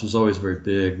instance, was always very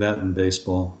big, that and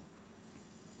baseball.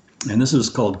 And this is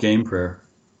called Game Prayer.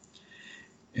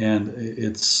 And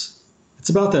it's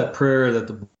about that prayer that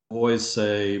the boys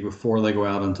say before they go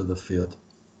out onto the field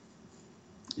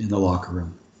in the locker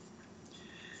room.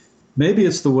 Maybe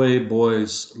it's the way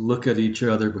boys look at each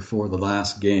other before the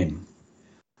last game,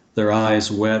 their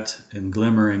eyes wet and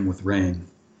glimmering with rain.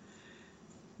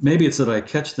 Maybe it's that I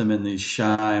catch them in these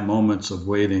shy moments of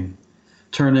waiting,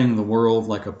 turning the world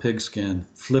like a pigskin,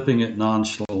 flipping it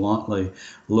nonchalantly,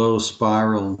 low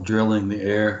spiral, drilling the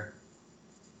air.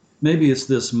 Maybe it's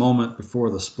this moment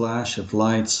before the splash of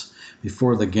lights,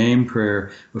 before the game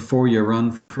prayer, before you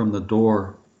run from the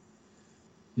door.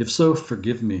 If so,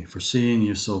 forgive me for seeing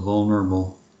you so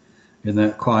vulnerable in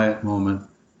that quiet moment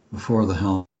before the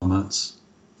helmets.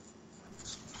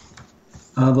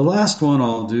 The last one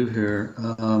I'll do here,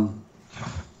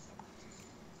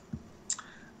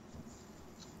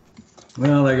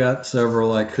 well, I got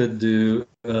several I could do.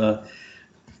 Let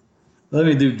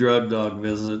me do Drug Dog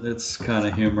Visit. It's kind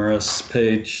of humorous,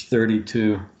 page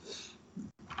 32.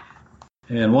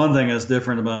 And one thing that's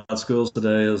different about schools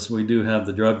today is we do have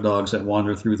the drug dogs that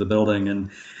wander through the building. And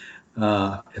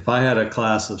if I had a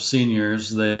class of seniors,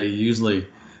 they usually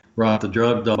brought the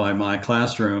drug dog by my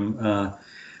classroom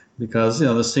because,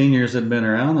 the seniors had been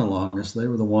around the longest. They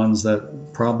were the ones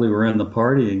that probably were in the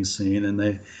partying scene. And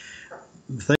the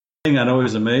thing that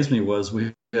always amazed me was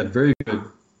we had very good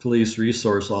police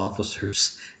resource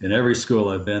officers in every school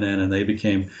I've been in, and they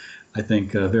became, I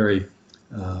think, and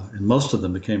most of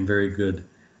them became very good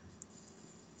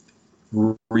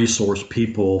resource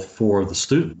people for the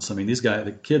students. I mean,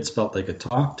 the kids felt they could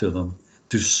talk to them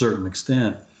to a certain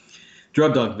extent.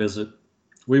 Drug Dog Visit.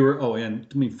 And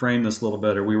let me frame this a little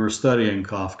better. We were studying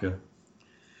Kafka.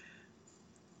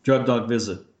 Drug Dog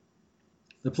Visit.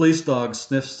 The police dog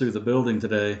sniffs through the building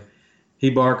today. He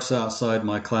barks outside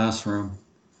my classroom.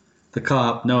 The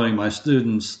cop, knowing my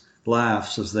students,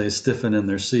 laughs as they stiffen in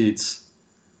their seats.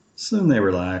 Soon they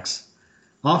relax.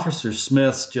 Officer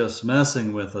Smith's just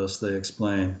messing with us, they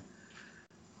explain.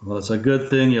 Well, it's a good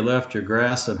thing you left your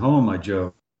grass at home, I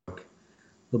joke.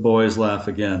 The boys laugh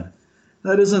again.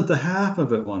 That isn't the half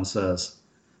of it, one says.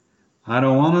 I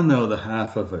don't want to know the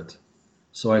half of it.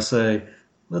 So I say,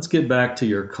 let's get back to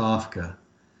your Kafka.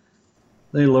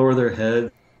 They lower their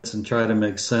heads and try to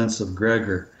make sense of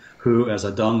Gregor, who, as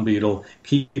a dung beetle,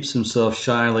 keeps himself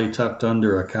shyly tucked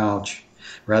under a couch,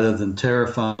 rather than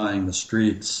terrifying the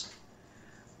streets.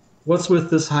 What's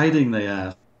with this hiding, they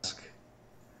ask.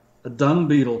 A dung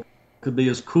beetle could be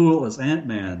as cool as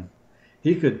Ant-Man.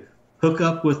 He could hook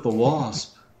up with the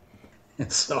Wasp.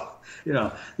 And so,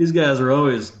 these guys are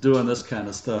always doing this kind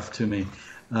of stuff to me.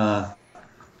 And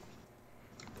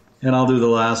I'll do the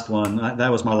last one.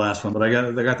 That was my last one, but I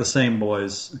got the same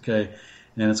boys, okay?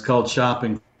 And it's called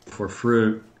Shopping for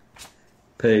Fruit,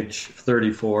 page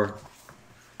 34.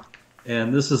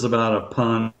 And this is about a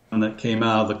pun that came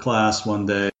out of the class one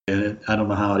day, and I don't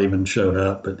know how it even showed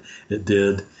up, but it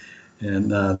did.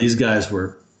 And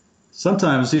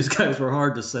sometimes these guys were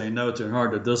hard to say no to and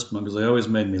hard to discipline because they always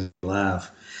made me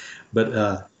laugh.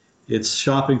 But it's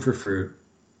shopping for fruit.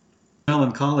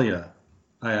 Melancholia,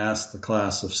 I asked the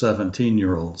class of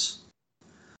 17-year-olds.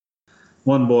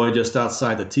 One boy just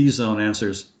outside the T-zone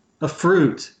answers, a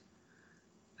fruit.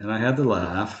 And I had to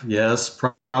laugh. Yes,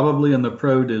 probably in the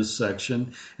produce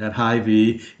section at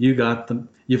Hy-Vee, you've got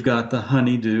the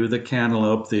honeydew, the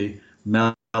cantaloupe, the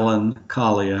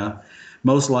melancholia,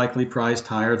 most likely priced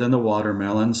higher than the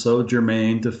watermelon, so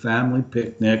germane to family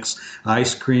picnics,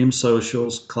 ice cream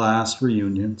socials, class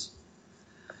reunions.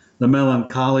 The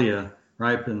melancholia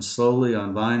ripens slowly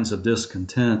on vines of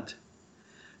discontent.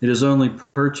 It is only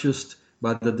purchased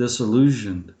by the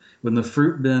disillusioned when the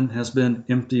fruit bin has been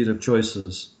emptied of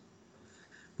choices.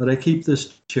 But I keep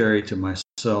this cherry to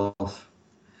myself.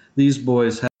 These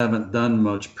boys haven't done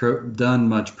much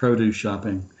produce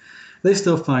shopping. They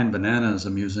still find bananas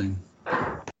amusing.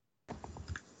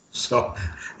 So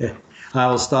I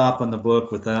will stop on the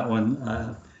book with that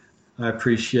one. I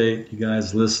appreciate you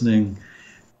guys listening.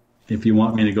 If you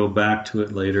want me to go back to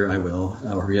it later, I will.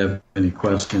 Or if you have any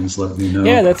questions, let me know.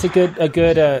 Yeah, that's a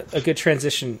good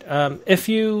transition.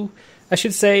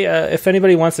 If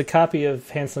anybody wants a copy of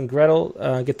Hansel and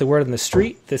Gretel, Get the Word on the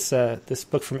Street. This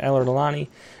book from Eller Delany,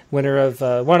 winner of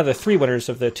one of the 3 winners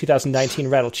of the 2019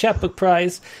 Rattle Chapbook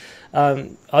Prize. All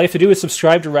you have to do is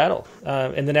subscribe to Rattle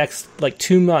in the next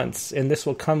 2 months, and this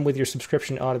will come with your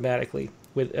subscription automatically.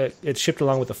 It's shipped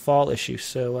along with the fall issue,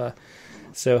 so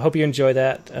hope you enjoy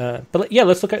that. But yeah,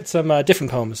 let's look at some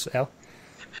different poems, Al.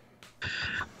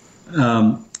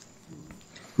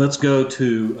 Let's go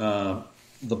to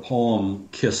the poem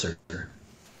Kisser,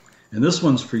 and this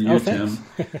one's for you, Tim,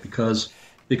 because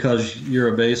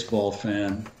you're a baseball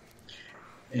fan.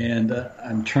 And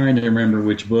I'm trying to remember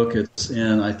which book it's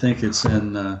in. I think it's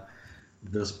in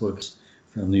this book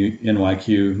from the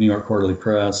NYQ, New York Quarterly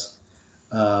Press.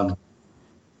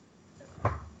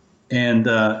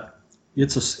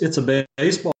 It's a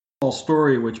baseball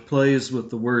story which plays with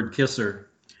the word kisser,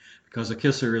 because a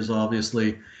kisser is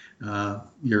obviously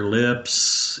your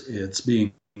lips. It's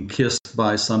being kissed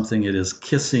by something. It is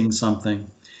kissing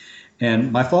something. And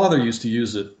my father used to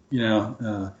use it,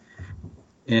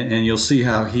 and you'll see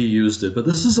how he used it. But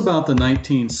this is about the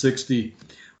 1960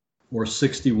 or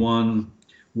 61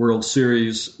 World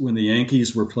Series when the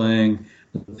Yankees were playing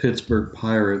the Pittsburgh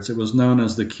Pirates. It was known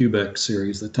as the Kubek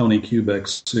Series, the Tony Kubek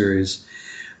Series.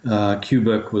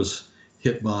 Kubek was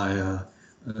hit by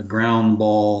a ground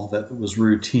ball that was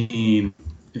routine.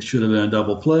 It should have been a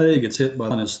double play. He gets hit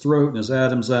on his throat and his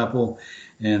Adam's apple,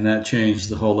 and that changed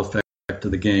the whole effect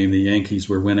of the game. The Yankees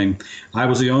were winning. I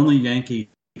was the only Yankee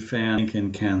fan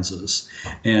in Kansas,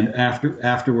 and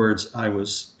afterwards I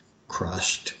was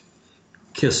crushed.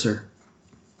 Kisser.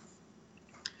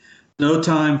 No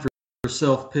time for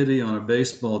self-pity on a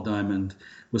baseball diamond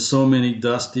with so many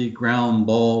dusty ground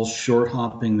balls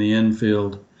short-hopping the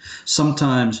infield.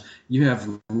 Sometimes you have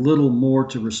little more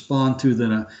to respond to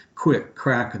than a quick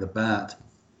crack of the bat.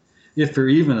 If for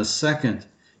even a second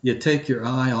you take your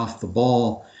eye off the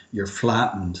ball, you're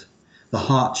flattened, the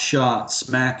hot shot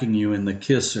smacking you in the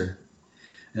kisser.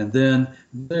 And then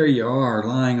there you are,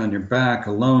 lying on your back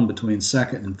alone between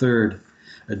second and third,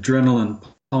 adrenaline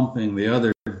pumping, the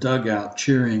other dugout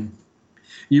cheering.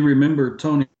 You remember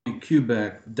Tony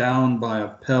Kubek down by a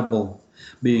pebble,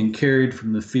 being carried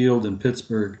from the field in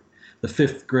Pittsburgh, the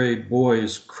 5th grade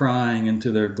boys crying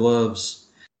into their gloves,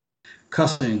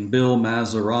 cussing Bill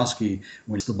Mazeroski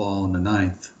when he hit the ball in the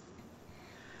 9th.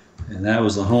 And that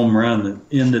was the home run that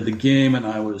ended the game, and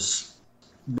I was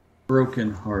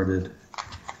broken-hearted.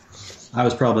 I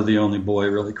was probably the only boy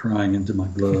really crying into my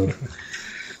glove.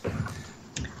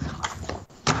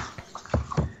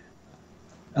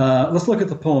 Let's look at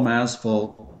the poem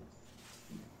Asphalt.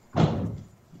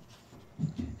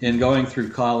 In going through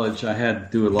college, I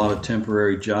had to do a lot of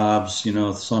temporary jobs,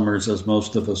 summers, as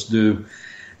most of us do.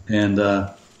 And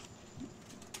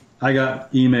I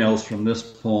got emails from this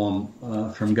poem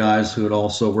from guys who had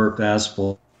also worked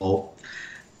asphalt,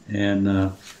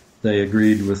 and they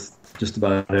agreed with just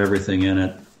about everything in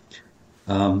it.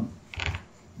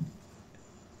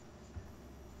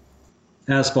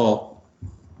 Asphalt.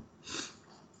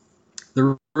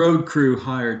 The road crew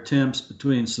hired temps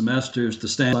between semesters to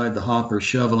stand beside the hopper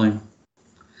shoveling.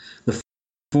 The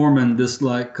foreman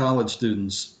disliked college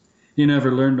students. He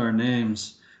never learned our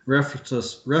names, referenced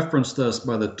us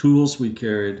by the tools we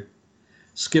carried.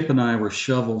 Skip and I were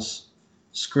shovels,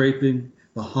 scraping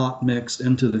the hot mix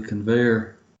into the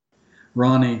conveyor.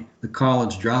 Ronnie, the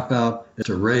college dropout, is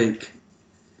a rake.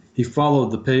 He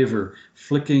followed the paver,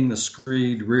 flicking the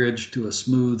screed ridge to a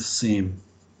smooth seam.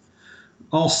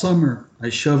 All summer I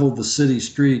shoveled the city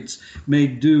streets,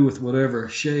 made do with whatever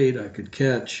shade I could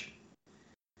catch.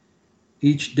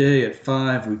 Each day at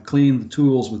 5 we cleaned the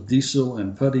tools with diesel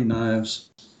and putty knives.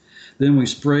 Then we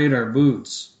sprayed our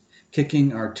boots,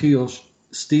 kicking our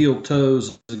steel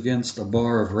toes against a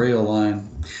bar of rail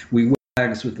line. We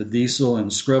wags with the diesel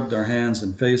and scrubbed our hands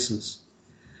and faces.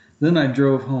 Then I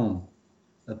drove home,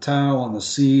 a towel on the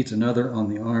seat, another on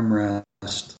the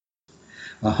armrest.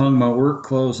 I hung my work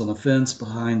clothes on the fence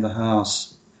behind the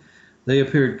house. They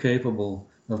appeared capable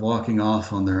of walking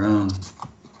off on their own.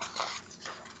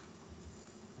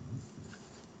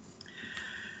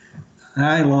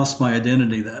 I lost my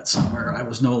identity that summer. I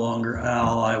was no longer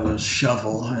Al, I was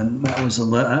Shovel, and that was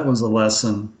a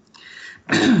lesson.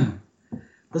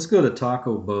 Let's go to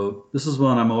Taco Boat. This is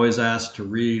one I'm always asked to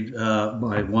read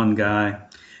by one guy,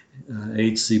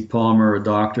 H.C. Palmer, a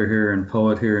doctor here and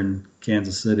poet here in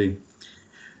Kansas City.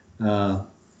 The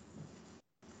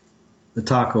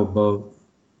Taco Boat.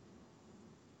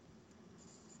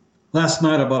 Last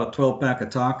night I bought a 12-pack of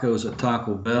tacos at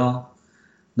Taco Bell.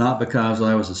 Not because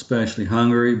I was especially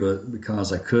hungry, but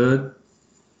because I could.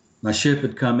 My ship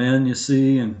had come in, you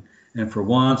see, and for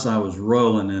once I was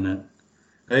rolling in it.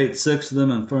 I ate 6 of them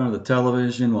in front of the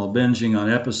television while binging on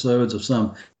episodes of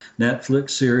some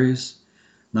Netflix series,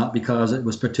 not because it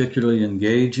was particularly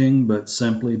engaging, but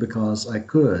simply because I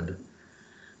could.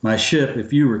 My ship,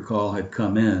 if you recall, had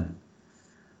come in.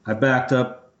 I packed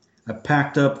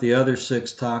up the other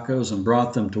 6 tacos and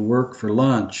brought them to work for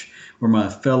lunch, where my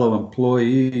fellow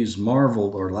employees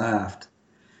marveled or laughed.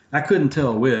 I couldn't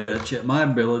tell which, yet my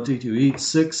ability to eat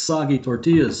 6 soggy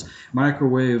tortillas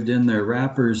microwaved in their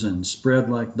wrappers and spread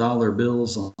like dollar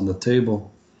bills on the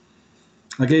table.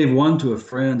 I gave one to a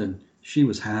friend and she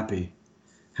was happy.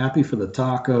 Happy for the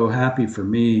taco, happy for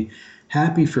me,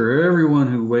 happy for everyone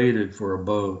who waited for a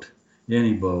boat,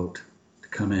 any boat, to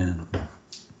come in.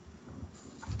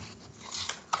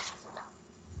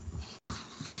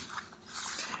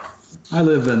 I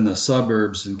live in the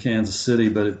suburbs in Kansas City,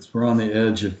 but we're on the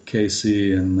edge of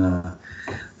KC, and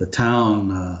the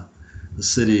town, the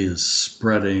city is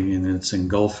spreading and it's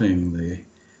engulfing the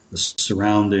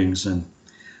surroundings. And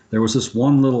there was this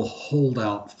one little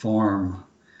holdout farm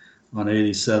on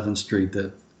 87th Street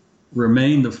that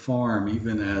remained a farm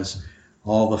even as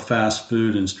all the fast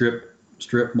food and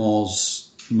strip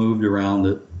malls moved around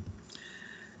it.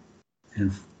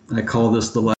 And I call this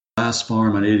the last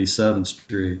farm on 87th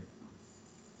Street.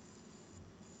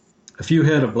 A few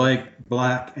head of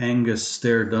black Angus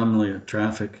stare dumbly at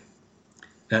traffic.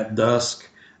 At dusk,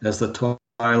 as the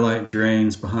twilight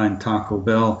drains behind Taco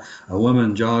Bell, a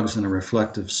woman jogs in a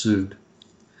reflective suit.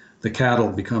 The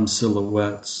cattle become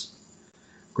silhouettes.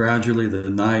 Gradually, the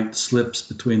night slips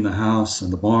between the house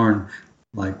and the barn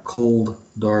like cold,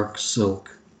 dark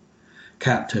silk.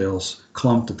 Cattails,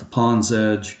 clumped at the pond's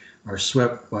edge, are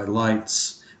swept by the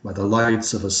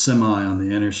lights of a semi on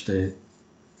the interstate.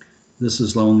 This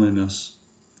is loneliness.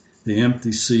 The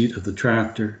empty seat of the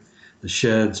tractor, the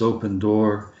shed's open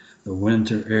door, the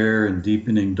winter air and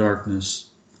deepening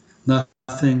darkness.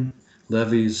 Nothing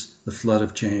levies the flood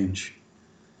of change.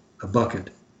 A bucket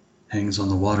hangs on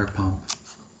the water pump.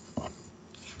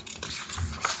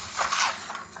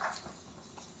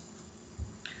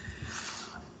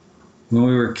 When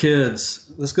we were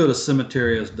kids, let's go to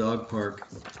Cemetery as Dog Park.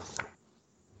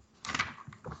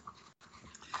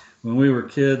 When we were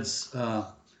kids,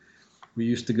 we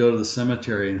used to go to the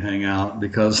cemetery and hang out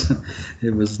because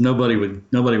it was nobody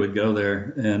would go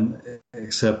there, and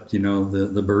except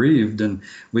the bereaved, and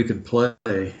we could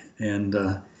play, and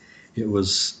it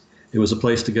was a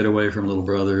place to get away from little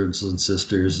brothers and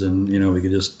sisters, and we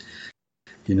could just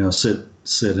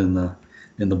sit in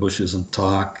the bushes and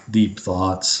talk deep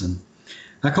thoughts. And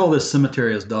I call this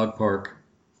Cemetery as Dog Park.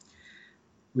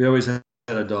 We always had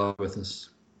a dog with us.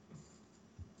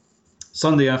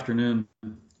 Sunday afternoon,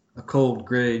 a cold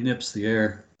gray nips the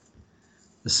air.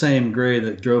 The same gray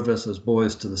that drove us as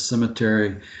boys to the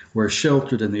cemetery, where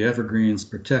sheltered in the evergreens,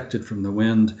 protected from the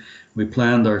wind, we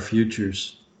planned our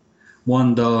futures.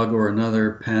 One dog or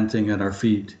another panting at our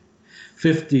feet.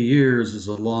 50 years is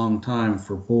a long time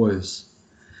for boys,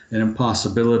 an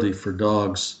impossibility for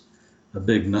dogs, a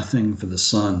big nothing for the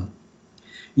sun.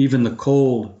 Even the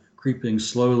cold creeping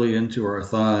slowly into our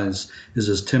thighs is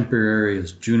as temporary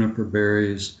as juniper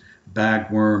berries,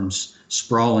 bagworms,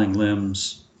 sprawling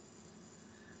limbs.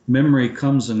 Memory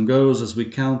comes and goes as we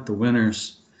count the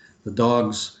winners, the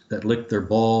dogs that licked their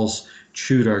balls,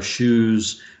 chewed our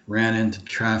shoes, ran into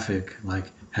traffic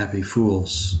like happy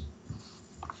fools.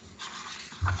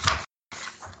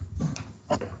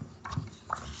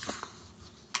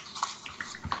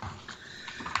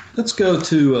 Let's go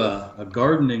to a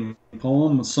gardening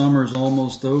poem. Summer's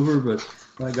almost over, but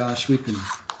my gosh, we can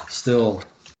still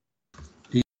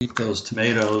eat those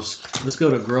tomatoes. Let's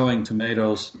go to growing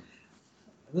tomatoes.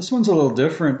 This one's a little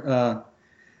different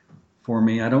for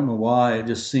me. I don't know why. It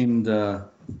just seemed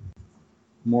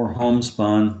more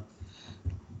homespun.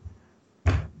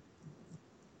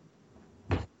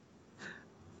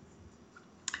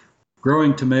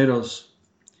 Growing tomatoes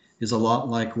is a lot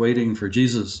like waiting for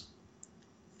Jesus.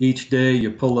 Each day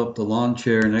you pull up the lawn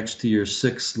chair next to your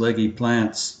 6 leggy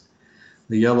plants.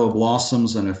 The yellow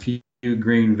blossoms and a few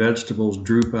green vegetables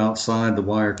droop outside the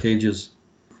wire cages.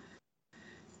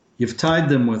 You've tied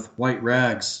them with white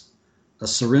rags, a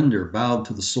surrender bowed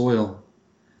to the soil.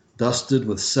 Dusted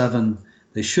with 7,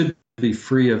 they should be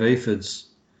free of aphids.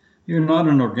 You're not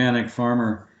an organic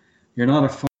farmer. You're not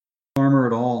a farmer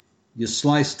at all. You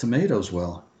slice tomatoes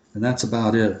well, and that's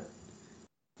about it.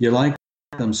 You like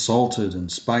them salted and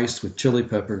spiced with chili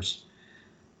peppers.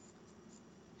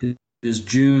 It is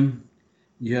June.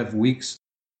 You have weeks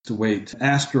to wait. An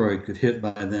asteroid could hit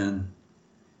by then.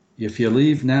 If you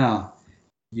leave now,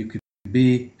 you could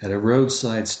be at a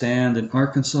roadside stand in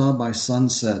Arkansas by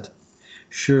sunset.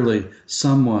 Surely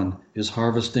someone is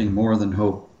harvesting more than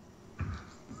hope.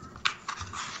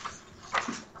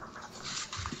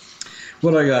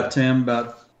 What I got, Tim?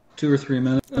 About 2 or 3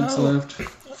 minutes left.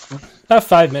 About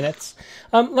 5 minutes.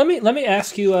 Let me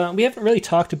ask you. We haven't really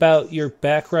talked about your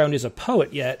background as a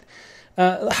poet yet.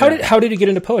 How did you get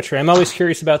into poetry? I'm always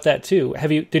curious about that too.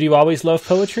 Did you always love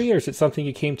poetry, or is it something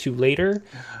you came to later?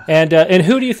 And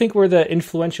who do you think were the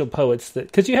influential poets that?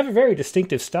 Because you have a very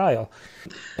distinctive style.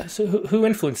 So who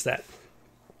influenced that?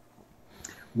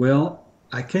 Well,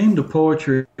 I came to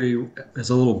poetry as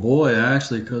a little boy,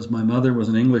 actually, because my mother was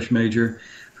an English major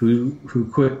who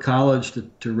quit college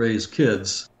to raise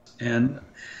kids, and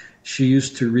she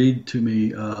used to read to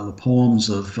me the poems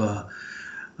of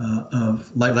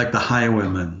like the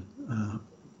Highwaymen,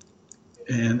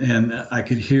 and I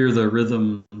could hear the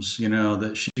rhythms,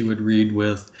 that she would read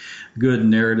with, good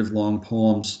narrative long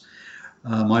poems.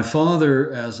 My father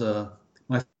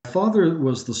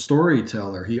was the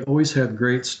storyteller. He always had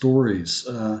great stories,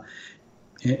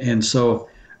 and so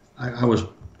I was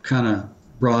kind of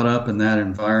brought up in that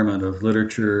environment of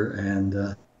literature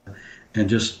and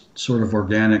just sort of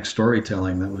organic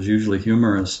storytelling that was usually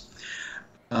humorous.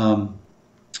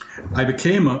 I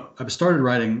started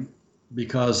writing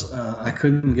because I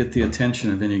couldn't get the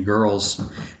attention of any girls,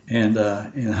 and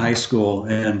in high school,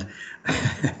 and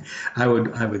I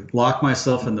would lock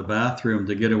myself in the bathroom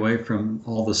to get away from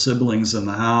all the siblings in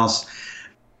the house,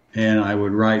 and I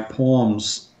would write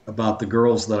poems about the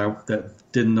girls that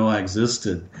didn't know I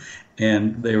existed,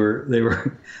 and they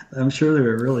were I'm sure they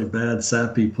were really bad,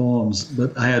 sappy poems,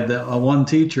 but I had one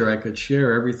teacher I could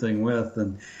share everything with,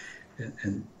 and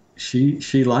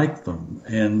she liked them,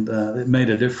 and it made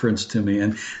a difference to me.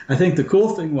 And I think the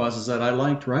cool thing was that I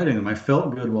liked writing them. I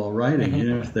felt good while writing,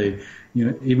 even if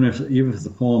even if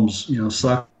the poems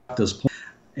sucked as poems.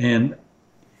 And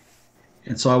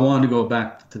so I wanted to go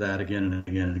back to that again and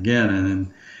again and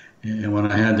again. And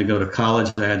when I had to go to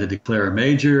college, I had to declare a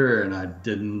major, and I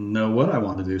didn't know what I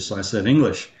wanted to do, so I said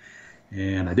English,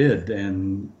 and I did.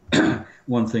 And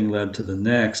one thing led to the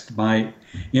next. My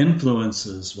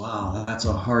influences, wow, that's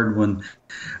a hard one.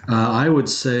 I would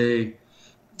say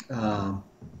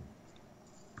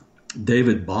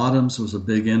David Bottoms was a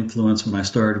big influence when I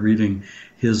started reading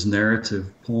his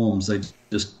narrative poems. They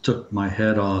just took my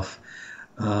head off.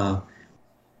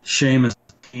 Seamus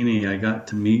Heaney I got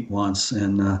to meet once,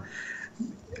 and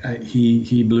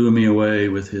he blew me away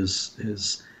with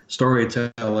his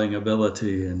storytelling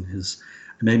ability, and it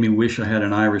made me wish I had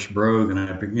an Irish brogue. And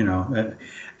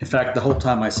in fact, the whole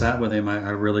time I sat with him,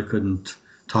 I really couldn't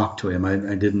talk to him.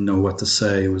 I didn't know what to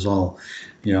say. It was all,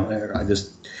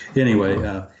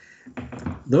 anyway.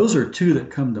 Those are two that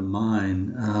come to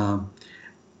mind.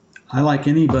 I like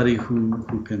anybody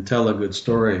who can tell a good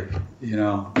story, and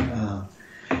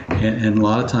a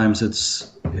lot of times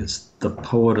it's the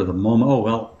poet of the moment. Oh,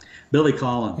 well, Billy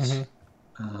Collins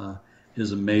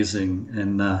is amazing,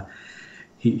 and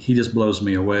he just blows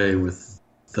me away with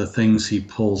the things he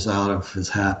pulls out of his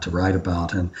hat to write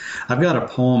about. And I've got a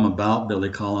poem about Billy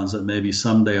Collins that maybe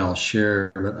someday I'll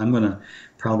share, but I'm going to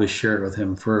probably share it with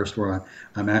him first, where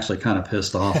I'm actually kind of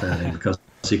pissed off at him because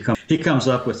he comes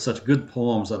up with such good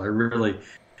poems that I really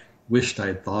wished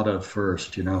I'd thought of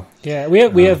first, Yeah,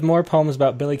 we have more poems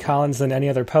about Billy Collins than any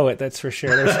other poet, that's for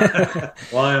sure.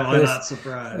 Why am I not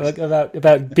surprised?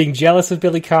 About being jealous of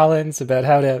Billy Collins, about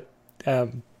how to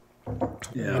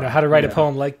how to write a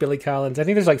poem like Billy Collins. I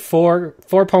think there's like four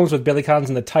poems with Billy Collins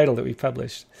in the title that we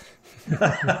published.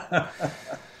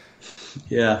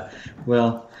 Yeah,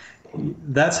 well,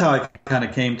 that's how I kind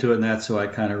of came to it, and that's who I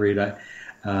kind of read.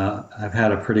 I've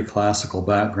had a pretty classical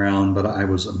background, but I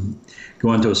was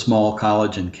going to a small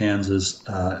college in Kansas,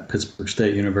 Pittsburgh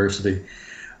State University.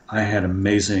 I had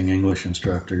amazing English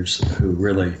instructors who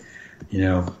really,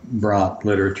 brought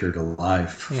literature to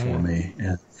life for me.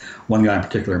 And one guy in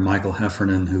particular, Michael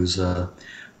Heffernan, who's an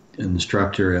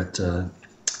instructor at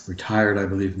retired, I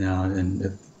believe now,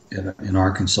 in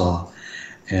Arkansas,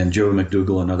 and Joe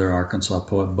McDougall, another Arkansas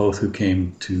poet, both who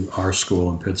came to our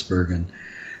school in Pittsburgh,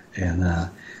 and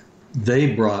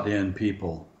they brought in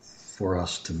people for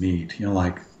us to meet,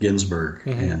 like Ginsberg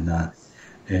and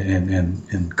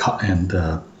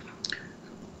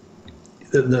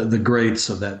the greats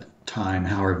of that time,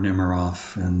 Howard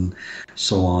Nemeroff and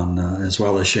so on, as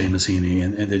well as Seamus Heaney,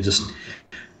 and they just,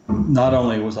 not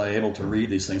only was I able to read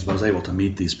these things, but I was able to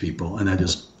meet these people, and I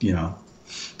just, to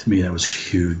me that was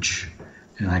huge,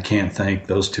 and I can't thank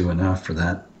those two enough for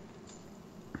that.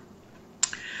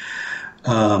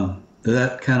 Did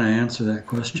that kind of answer that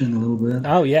question a little bit?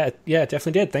 Oh, yeah, it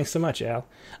definitely did. Thanks so much, Al.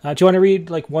 Do you want to read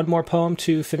one more poem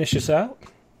to finish us out?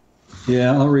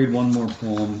 Yeah, I'll read one more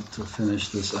poem to finish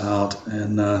this out.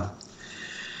 And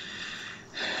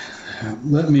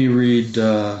let me read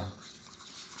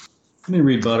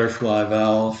Butterfly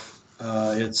Valve.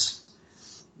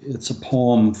 It's a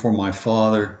poem for my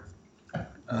father.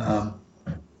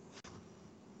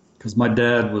 Because my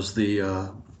dad was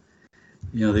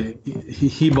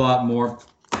he bought more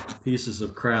pieces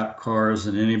of crap cars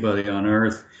than anybody on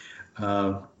earth.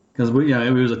 Because he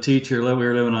was a teacher. We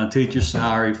were living on a teacher's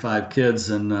salary, 5 kids,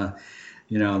 and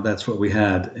that's what we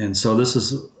had. And so this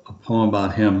is a poem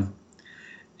about him,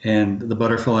 and the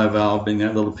butterfly valve being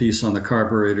that little piece on the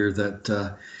carburetor that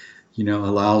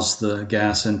allows the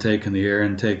gas intake and the air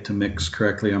intake to mix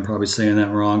correctly. I'm probably saying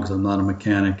that wrong because I'm not a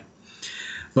mechanic.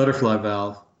 Butterfly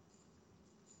valve.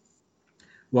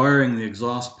 Wiring the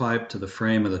exhaust pipe to the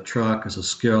frame of the truck is a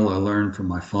skill I learned from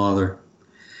my father.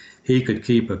 He could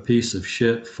keep a piece of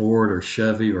shit Ford or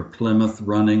Chevy or Plymouth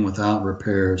running without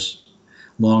repairs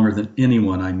longer than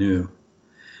anyone I knew.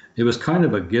 It was kind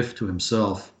of a gift to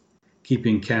himself,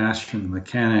 keeping cash from the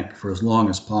mechanic for as long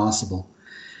as possible.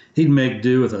 He'd make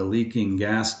do with a leaking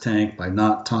gas tank by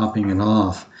not topping it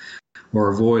off, or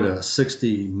avoid a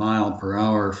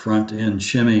 60-mile-per-hour front-end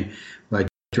shimmy by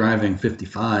driving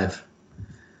 55.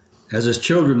 As his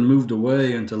children moved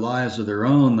away into lives of their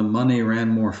own, the money ran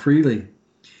more freely.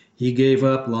 He gave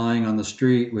up lying on the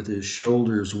street with his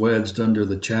shoulders wedged under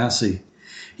the chassis.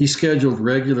 He scheduled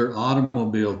regular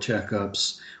automobile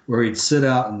checkups where he'd sit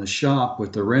out in the shop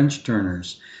with the wrench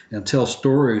turners and tell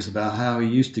stories about how he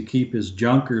used to keep his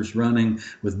junkers running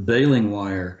with baling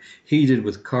wire, heated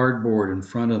with cardboard in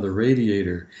front of the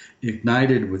radiator,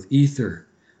 ignited with ether,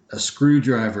 a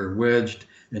screwdriver wedged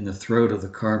in the throat of the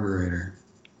carburetor.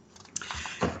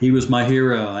 He was my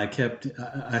hero.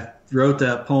 I wrote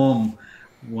that poem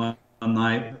one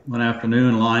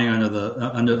afternoon, lying on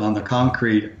the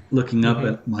concrete, looking up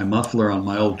at my muffler on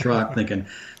my old truck, thinking,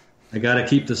 I got to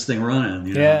keep this thing running.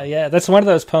 Yeah. That's one of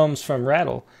those poems from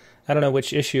Rattle. I don't know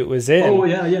which issue it was in. Oh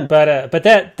yeah. But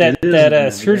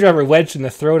that screwdriver wedged in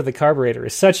the throat of the carburetor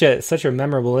is such a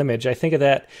memorable image. I think of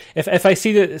that if I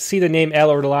see the name Al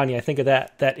Ortolani, I think of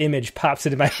that image pops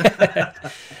into my head.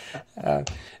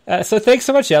 So thanks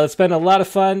so much, Al. It's been a lot of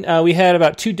fun. We had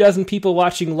about 24 people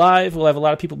watching live. We'll have a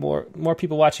lot of people more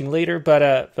people watching later.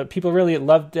 But people really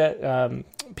loved it.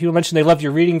 People mentioned they loved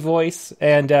your reading voice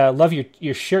and love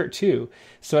your shirt too.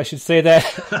 So I should say that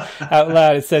out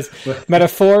loud. It says,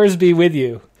 "Metaphors be with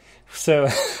you." So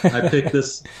I picked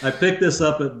this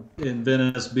up in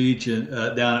Venice Beach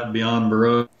down at Beyond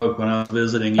Baroque when I was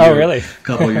visiting you a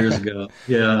couple of years ago.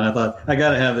 Yeah, I thought I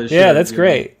got to have this. Yeah, shirt, that's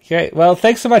great. Great. Well,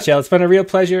 thanks so much, Al. It's been a real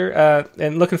pleasure,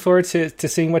 and looking forward to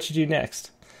seeing what you do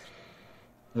next.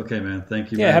 Okay, man.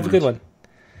 Thank you. Yeah, have a good one.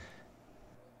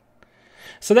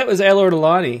 So that was Al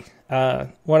Ortolani,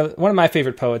 one of my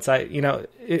favorite poets.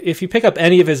 If you pick up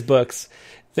any of his books,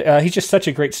 he's just such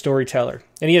a great storyteller,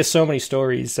 and he has so many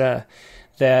stories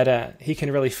that he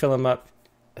can really fill them up.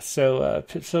 So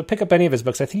pick up any of his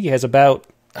books. I think he has about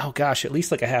at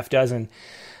least like a half dozen.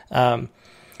 So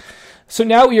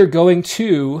now we are going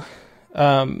to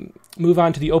move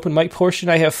on to the open mic portion.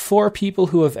 I have 4 people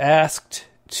who have asked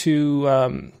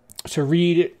to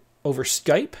read over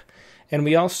Skype. And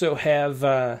we also have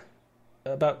I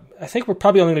think we're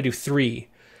probably only going to do 3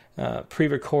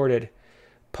 pre-recorded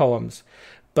poems.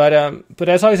 But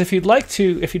as always, if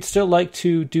you'd still like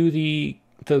to do the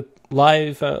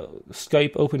live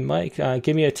Skype open mic,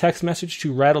 give me a text message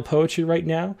to Rattle Poetry right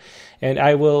now, and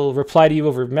I will reply to you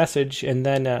over message, and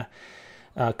then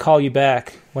call you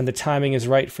back when the timing is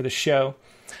right for the show.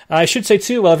 I should say,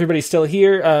 too, while everybody's still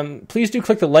here, please do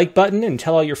click the like button and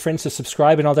tell all your friends to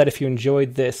subscribe and all that if you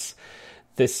enjoyed this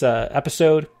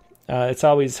episode. It's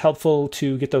always helpful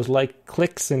to get those like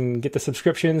clicks and get the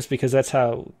subscriptions, because that's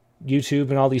how YouTube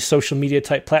and all these social media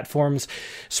type platforms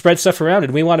spread stuff around,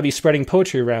 and we want to be spreading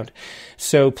poetry around.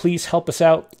 So please help us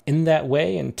out in that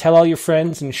way, and tell all your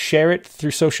friends and share it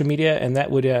through social media, and that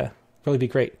would really be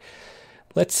great.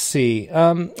 Let's see.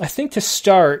 I think to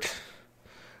start,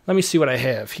 let me see what I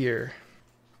have here.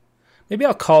 Maybe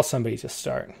I'll call somebody to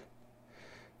start.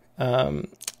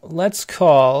 Let's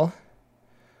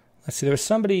see, there was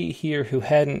somebody here who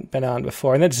hadn't been on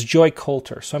before, and that's Joy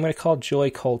Coulter. So I'm going to call Joy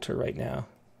Coulter right now.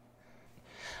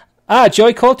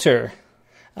 Joy Coulter.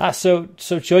 So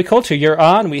Joy Coulter, you're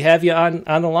on. We have you on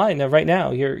the line right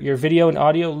now. Your video and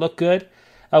audio look good.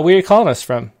 Where are you calling us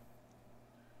from?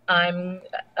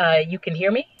 You can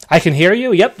hear me? I can hear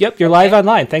you. Yep. You're live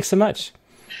online. Thanks so much.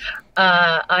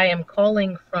 I am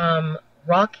calling from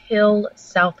Rock Hill,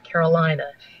 South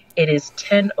Carolina. It is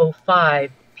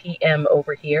 10:05 p.m.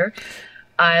 over here.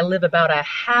 I live about a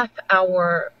half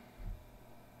hour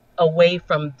away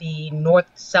from the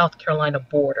North-South Carolina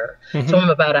border. Mm-hmm. So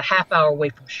I'm about a half hour away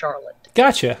from Charlotte.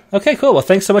 Gotcha. Okay, cool. Well,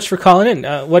 thanks so much for calling in.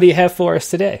 What do you have for us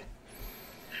today?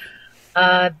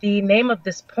 The name of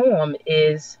this poem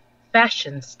is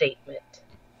Fashion Statement.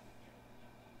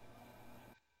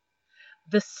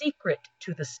 The secret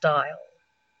to the style,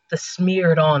 the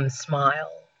smeared-on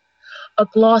smile, a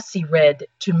glossy red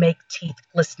to make teeth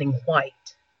glistening white,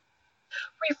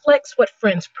 reflects what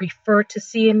friends prefer to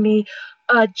see in me,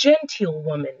 a genteel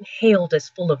woman hailed as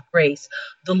full of grace,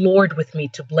 the Lord with me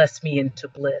to bless me into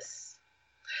bliss.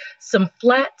 Some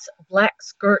flats, black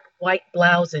skirt, white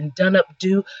blouse, and done-up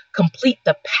do complete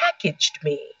the packaged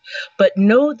me, but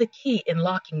know the key in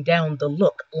locking down the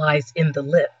look lies in the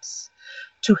lips.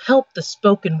 To help the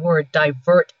spoken word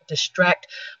divert, distract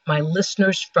my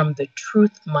listeners from the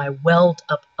truth my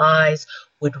welled-up eyes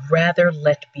would rather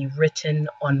let be written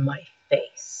on my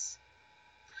face.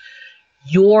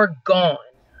 You're gone,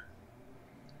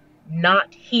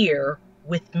 not here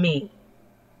with me.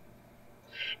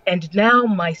 And now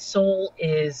my soul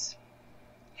is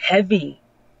heavy,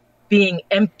 being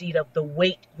emptied of the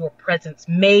weight your presence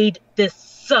made. This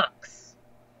sucks.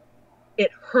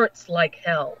 It hurts like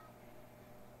hell.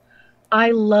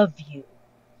 I love you.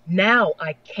 Now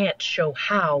I can't show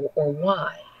how or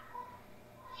why.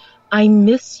 I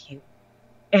miss you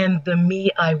and the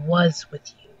me I was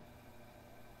with you.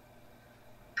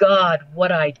 God,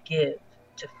 what I'd give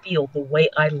to feel the way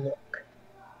I look.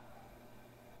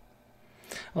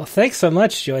 Well, thanks so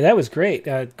much, Joy. That was great.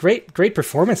 Great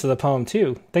performance of the poem,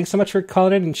 too. Thanks so much for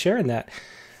calling in and sharing that.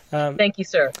 Thank you,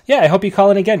 sir. Yeah, I hope you call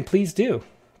in again. Please do.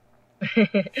 All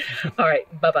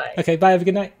right. Bye-bye. Okay, bye. Have a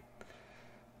good night.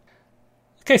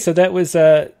 Okay, so that was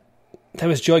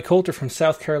Joy Coulter from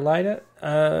South Carolina.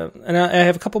 And I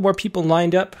have a couple more people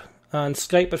lined up on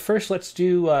Skype, but first let's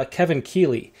do Kevin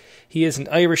Keeley. He is an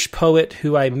Irish poet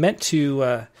who I meant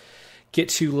to get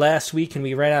to last week, and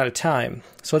we ran out of time.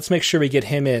 So let's make sure we get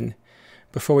him in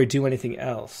before we do anything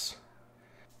else.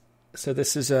 So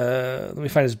this is let me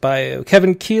find his bio.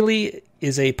 Kevin Keeley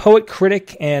is a poet,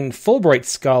 critic, and Fulbright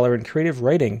scholar in creative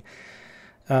writing.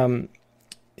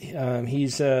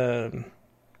 He's has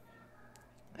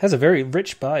a very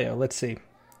rich bio. Let's see.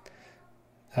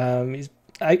 I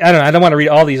don't want to read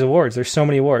all these awards. There's so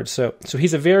many awards. So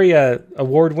he's a very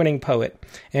award-winning poet,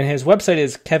 and his website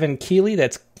is Kevin Keeley.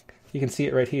 That's, you can see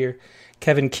it right here,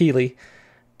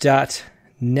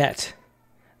 kevinkeeley.net.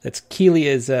 That's Keeley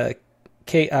is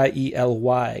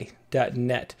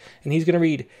KIELY.net, and he's going to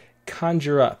read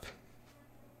 "Conjure Up."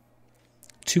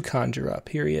 To conjure up.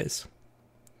 Here he is.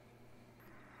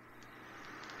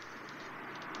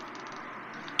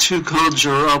 To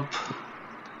Conjure Up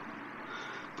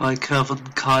by Kevin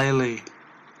Keeley.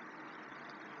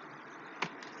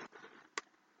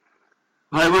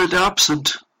 I went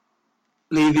absent,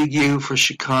 leaving you for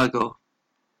Chicago.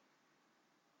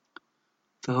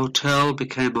 The hotel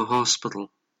became a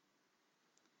hospital.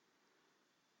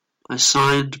 I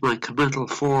signed my committal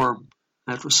form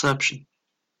at reception.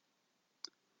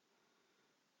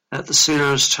 At the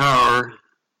Sears Tower,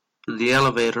 in the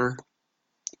elevator,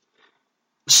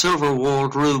 a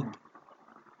silver-walled room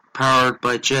powered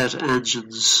by jet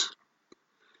engines.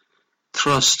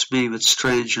 thrust me with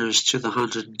strangers to the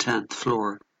 110th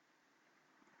floor.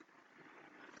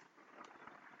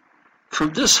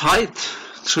 From this height,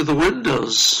 through the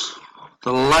windows,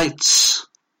 the lights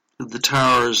in the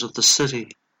towers of the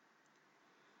city,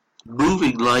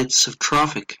 moving lights of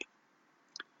traffic,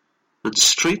 and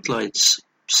street lights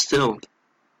still,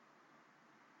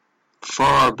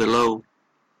 far below.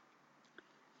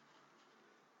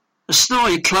 A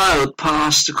snowy cloud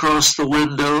passed across the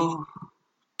window,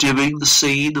 dimming the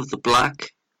scene of the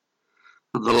black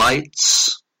and the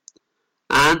lights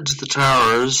and the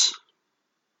towers,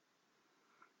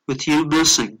 with you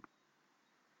missing.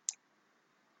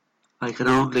 I can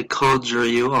only conjure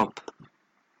you up.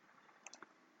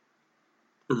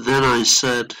 And then I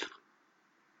said,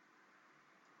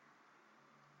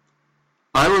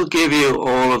 I will give you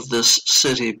all of this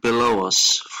city below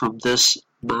us from this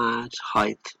mad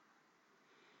height,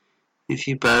 if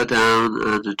you bow down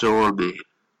and adore me.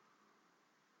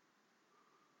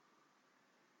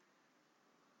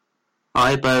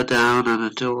 I bow down and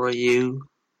adore you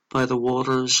by the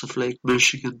waters of Lake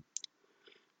Michigan,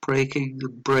 breaking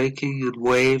and breaking in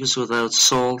waves without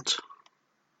salt.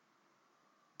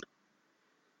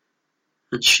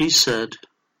 And she said,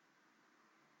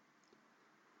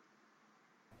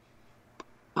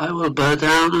 I will bow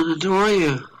down and adore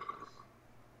you.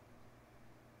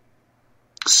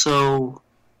 So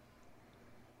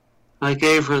I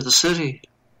gave her the city.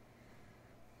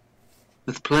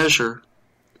 With pleasure.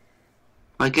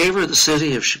 I gave her the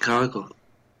city of Chicago.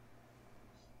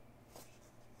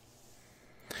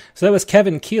 So that was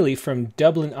Kevin Keeley from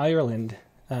Dublin, Ireland.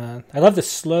 I love the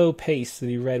slow pace that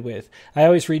he read with. I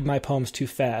always read my poems too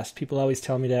fast. People always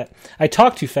tell me that. I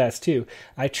talk too fast, too.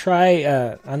 I try,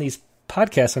 on these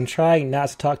podcasts, I'm trying not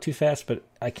to talk too fast, but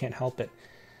I can't help it.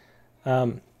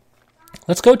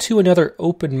 Let's go to another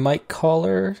open mic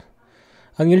caller.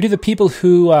 I'm going to do the people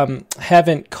who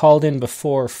haven't called in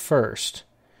before first.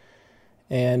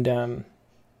 And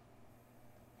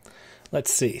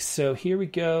let's see. So here we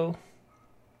go.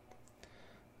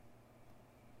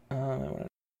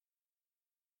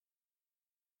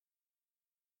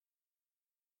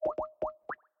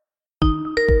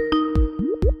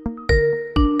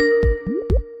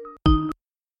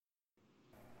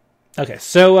 Okay,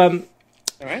 so all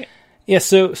right. Yeah,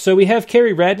 so we have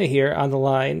Carrie Radna here on the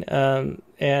line,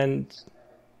 and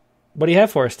what do you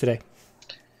have for us today?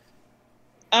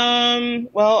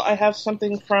 Well, I have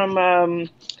something from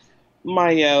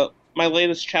my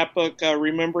latest chapbook,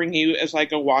 Remembering You as I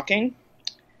Go Walking,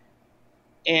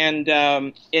 and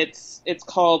it's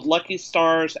called Lucky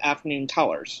Stars Afternoon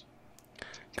Colors.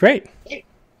 Great.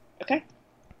 Okay.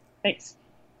 Thanks.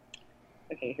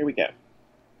 Okay, here we go.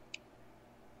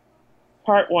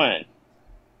 Part 1.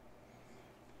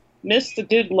 Miss the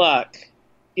good luck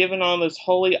given on this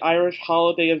holy Irish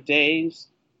holiday of days,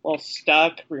 while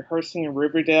stuck rehearsing in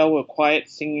Riverdale with quiet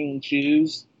singing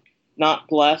Jews, not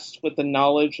blessed with the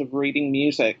knowledge of reading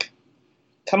music.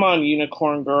 Come on,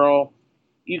 unicorn girl.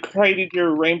 You traded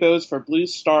your rainbows for blue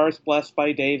stars blessed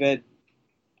by David.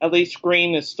 At least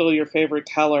green is still your favorite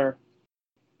color.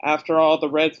 After all, the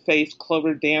red-faced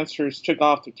clover dancers took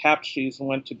off their tap shoes and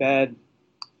went to bed.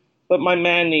 But my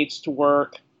man needs to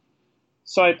work.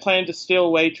 So I plan to steal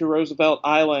away to Roosevelt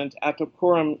Island after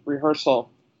Purim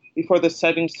rehearsal, before the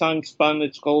setting sun spun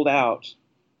its gold out,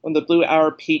 when the blue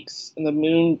hour peaks and the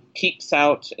moon peeks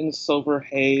out in the silver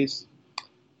haze.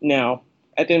 No,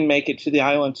 I didn't make it to the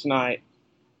island tonight.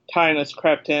 Tiredness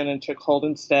crept in and took hold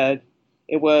instead.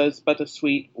 It was but a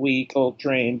sweet, weak old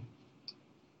dream.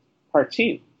 Part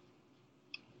 2.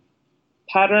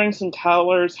 Patterns and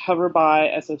colors hover by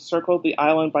as I circled the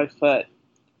island by foot.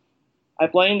 I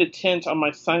blamed the tint on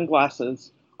my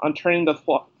sunglasses on turning the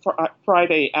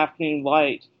Friday afternoon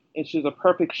light into the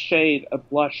perfect shade of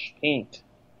blush pink.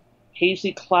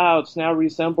 Hazy clouds now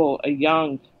resemble a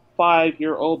young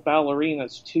 5-year-old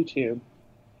ballerina's tutu.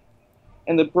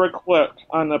 And the brickwork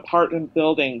on apartment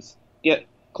buildings get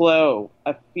glow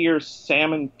a fierce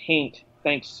salmon pink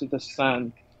thanks to the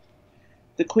sun.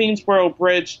 The Queensboro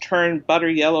Bridge turned butter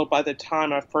yellow by the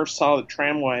time I first saw the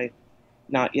tramway.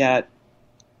 Not yet.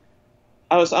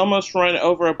 I was almost run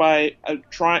over by a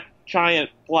giant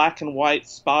black and white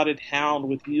spotted hound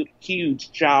with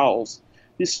huge jowls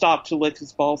who stopped to lick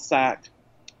his ball sack.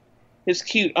 His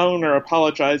cute owner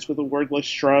apologized with a wordless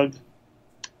shrug.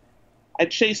 I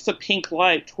chased the pink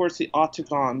light towards the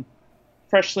octagon,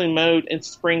 freshly mowed in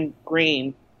spring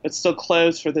green, but still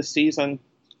closed for the season.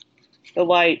 The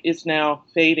light is now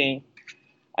fading.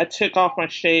 I took off my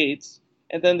shades,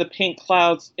 and then the pink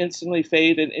clouds instantly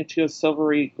faded into a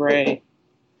silvery gray.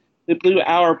 The blue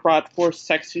hour brought forth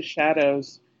sexy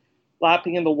shadows.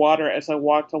 lapping in the water as I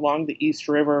walked along the East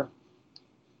River.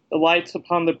 The lights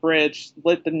upon the bridge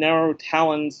lit the narrow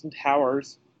talons and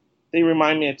towers. They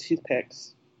remind me of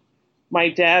toothpicks. My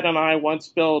dad and I once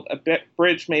built a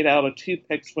bridge made out of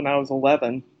toothpicks when I was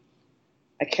 11.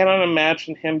 I cannot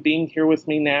imagine him being here with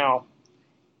me now.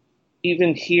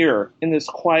 Even here, in this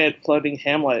quiet floating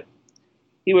hamlet,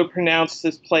 he would pronounce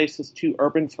this place as too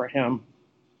urban for him.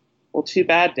 Well, too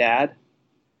bad, Dad.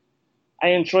 I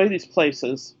enjoy these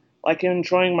places, like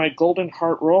enjoying my Golden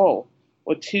Heart roll,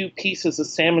 with 2 pieces of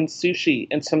salmon sushi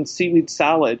and some seaweed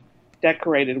salad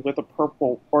decorated with a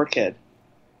purple orchid.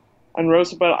 On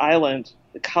Roosevelt Island,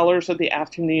 the colors of the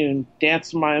afternoon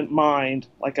dance in my mind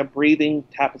like a breathing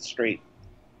tapestry.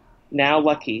 Now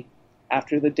lucky,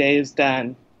 after the day is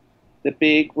done, the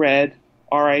big red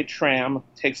RA tram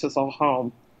takes us all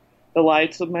home. The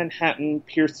lights of Manhattan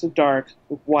pierce the dark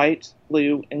with white,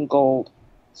 blue, and gold,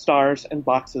 stars and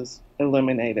boxes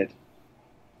illuminated.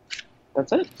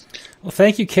 That's it. Well,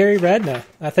 thank you, Carrie Radna.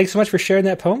 Thanks so much for sharing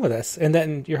that poem with us. And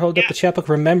then you're holding up the chapbook,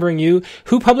 Remembering You.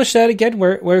 Who published that again?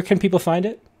 Where can people find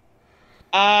it?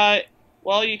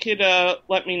 Well, you could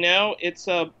let me know. It's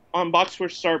on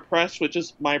Boxwood Star Press, which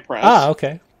is my press. Ah,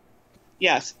 okay.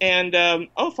 Yes, and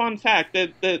fun fact: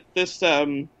 this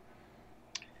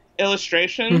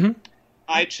illustration,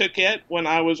 I took it when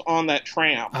I was on that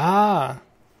tram. Ah,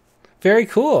 very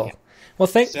cool. Well,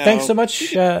 thanks so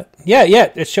much.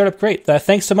 It showed up great.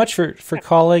 Thanks so much for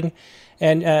calling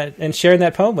and sharing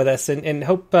that poem with us, and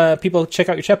hope people check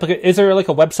out your chapbook. Is there like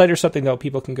a website or something though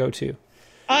people can go to?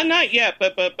 Not yet,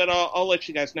 but I'll let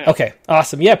you guys know. Okay,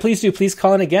 awesome. Yeah, please do. Please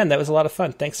call in again. That was a lot of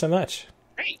fun. Thanks so much.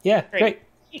 Great. Yeah, great.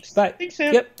 Thanks. Bye. Thanks,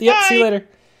 Sam. Yep. Bye. See you later.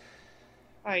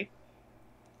 Bye.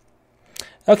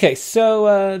 Okay,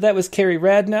 so that was Carrie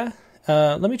Radna.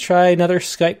 Let me try another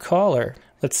Skype caller.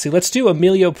 Let's see. Let's do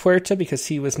Emilio Puerta because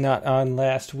he was not on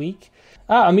last week.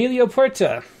 Emilio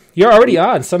Puerta, you're already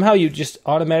on. Somehow you just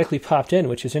automatically popped in,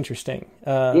 which is interesting.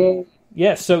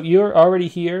 Yeah, so you're already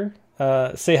here.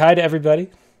 Say hi to everybody.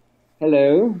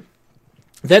 Hello.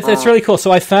 That's really cool.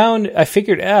 So I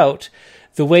figured out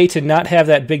the way to not have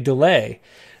that big delay,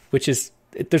 which is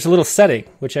there's a little setting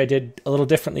which I did a little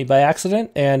differently by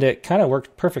accident, and it kind of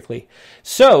worked perfectly.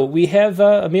 So we have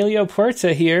Emilio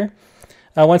Puerta here.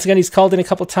 Once again, he's called in a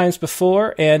couple times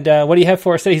before, and what do you have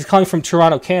for us today? He's calling from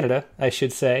Toronto, Canada, I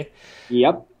should say.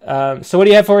 Yep. So what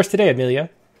do you have for us today, Emilio?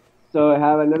 So I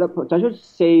have another. I should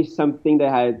say something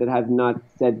that I have not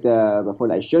said before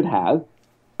that I should have.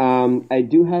 I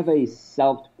do have a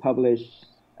self-published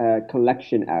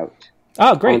collection out.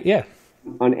 Oh, great!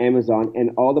 On Amazon,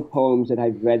 and all the poems that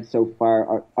I've read so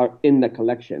far are in the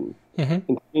collection,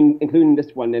 including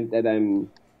this one that I'm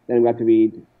about to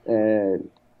read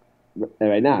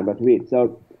right now. I'm about to read.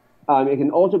 So it can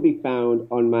also be found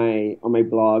on my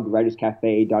blog,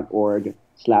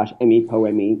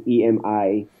 writerscafe.org/emipoemi,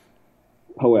 E-M-I,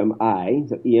 poem-I,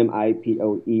 so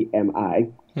E-M-I-P-O-E-M-I.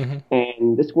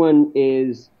 And this one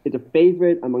it's a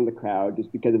favorite among the crowd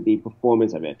just because of the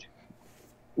performance of it,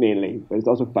 mainly, but it's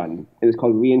also fun. And it's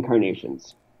called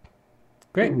Reincarnations.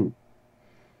 Great.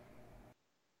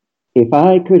 If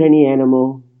I could any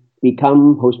animal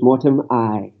become postmortem,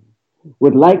 I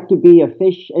would like to be a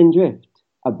fish and drift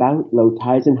about low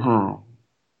tides and high.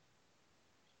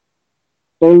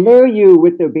 They'll lure you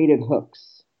with their baited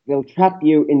hooks. They'll trap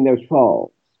you in their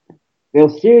trawls. They'll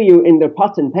sear you in their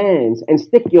pots and pans and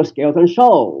stick your scales on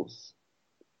shawls.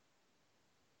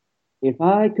 If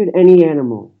I could any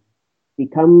animal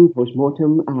become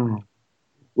postmortem, I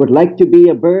would like to be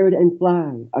a bird and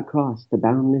fly across the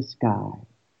boundless sky.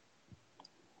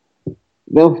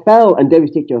 They'll fell and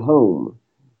devastate your home.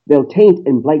 They'll taint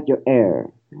and blight your air.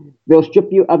 They'll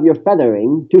strip you of your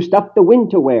feathering to stuff the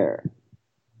wind to wear.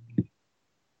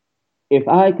 If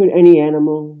I could any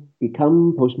animal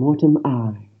become postmortem,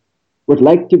 I would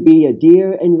like to be a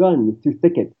deer and run through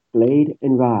thicket, glade,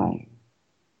 and rye.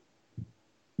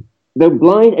 They'll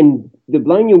blind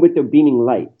you with their beaming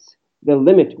lights. They'll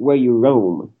limit where you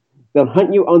roam. They'll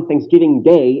hunt you on Thanksgiving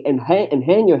Day and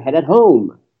hang your head at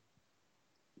home.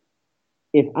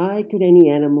 If I could any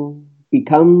animal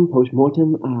become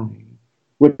postmortem, I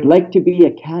would like to be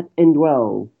a cat and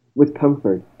dwell with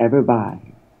comfort ever by.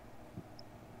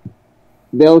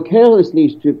 They'll carelessly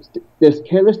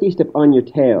step on your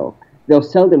tail. They'll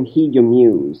seldom heed your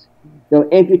muse. They'll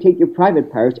amputate your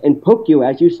private parts and poke you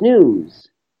as you snooze.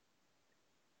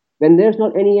 Then there's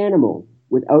not any animal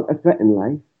without a threat in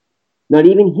life. Not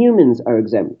even humans are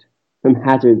exempt from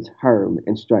hazards, harm,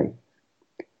 and strife.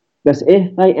 Thus,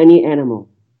 if I any animal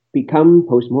become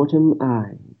postmortem,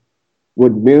 I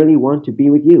would merely want to be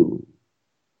with you,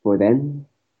 for then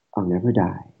I'll never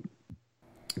die.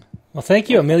 Well, thank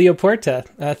you, Emilio Puerta.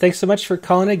 Thanks so much for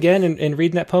calling again and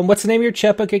reading that poem. What's the name of your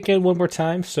chapbook again, one more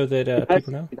time, so that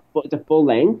people know? It's a full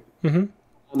length. Mm-hmm.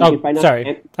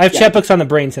 Sorry. I have chapbooks on the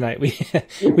brain tonight. We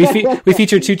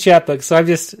feature 2 chapbooks, so I'm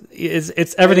just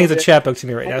it's everything's a chapbook to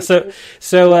me right now. So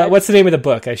what's the name of the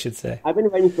book? I should say. I've been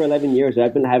writing for 11 years.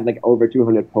 I've been having like over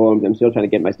 200 poems. I'm still trying to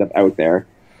get my stuff out there.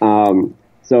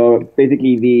 So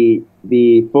basically,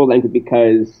 the full length is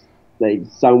because like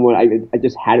someone I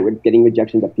just had it with getting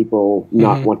rejections of people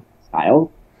not wanting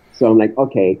style. So I'm like,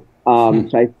 okay. So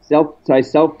I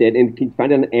selfed it, and you can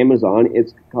find it on Amazon.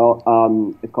 It's called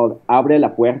Abre la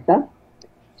Puerta.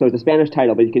 So it's a Spanish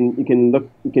title, but you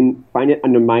can find it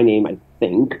under my name, I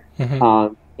think,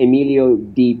 Emilio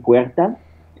D. Puerta.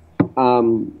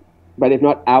 But if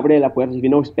not, Abre la Puerta. If you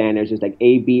know Spanish, it's like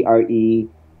ABRE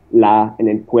La, and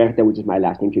then Puerta, which is my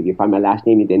last name. If you find my last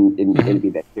name, then it'll be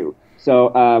there too.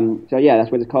 So yeah,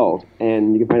 that's what it's called,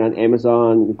 and you can find it on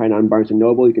Amazon. You can find it on Barnes and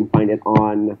Noble. You can find it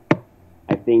on,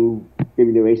 I think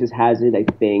Biblioasis has it. I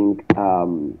think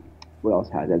what else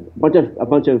has it? A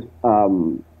bunch of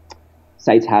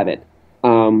sites have it.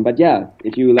 But yeah,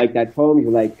 if you like that poem, if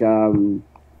you like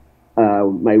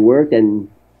my work, then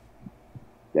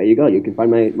there you go. You can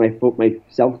find my full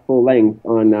length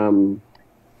on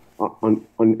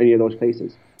any of those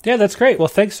places. Yeah, that's great. Well,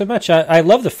 thanks so much. I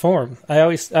love the form. I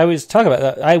always talk about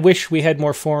that. I wish we had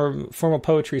more formal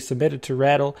poetry submitted to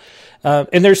Rattle.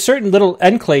 And there's certain little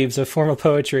enclaves of formal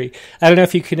poetry. I don't know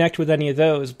if you connect with any of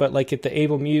those, but like at the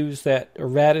Able Muse, that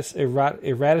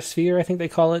Erratosphere, I think they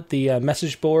call it, the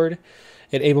message board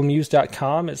at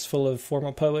ablemuse.com is full of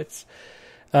formal poets.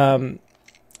 And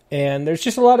there's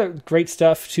just a lot of great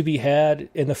stuff to be had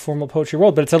in the formal poetry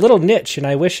world, but it's a little niche, and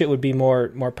I wish it would be more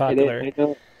popular. I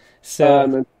know.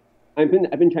 So I've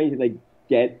been trying to like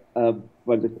get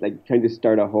trying to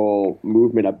start a whole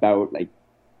movement about like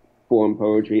form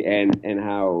poetry and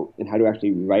how to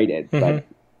actually write it, but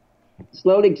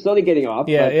slowly getting off.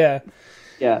 Yeah.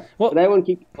 Well, but I won't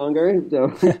keep it longer.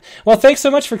 So. Well, thanks so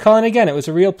much for calling again. It was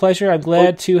a real pleasure. I'm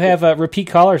glad to have repeat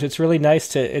callers. It's really nice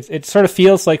to. It sort of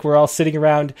feels like we're all sitting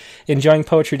around enjoying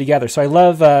poetry together. So I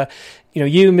love.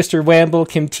 You, Mr. Wamble,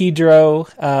 Kim Tidro,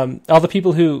 all the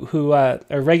people who are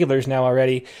regulars now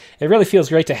already. It really feels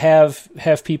great to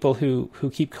have people who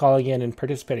keep calling in and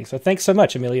participating. So thanks so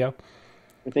much, Emilio.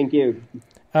 Thank you.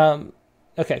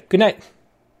 Okay, good night.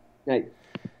 Night.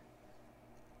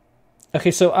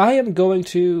 Okay, so I am going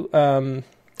to we're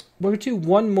going to do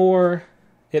one more,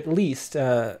 at least,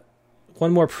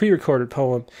 one more pre-recorded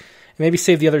poem. Maybe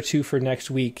save the other 2 for next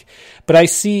week. But I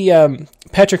see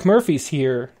Patrick Murphy's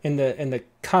here in the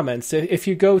comments. If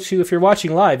you're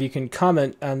watching live, you can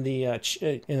comment on the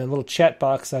in a little chat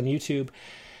box on YouTube.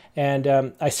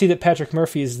 And I see that Patrick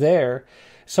Murphy is there.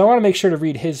 So I want to make sure to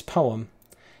read his poem.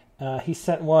 He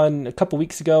sent one a couple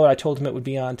weeks ago, and I told him it would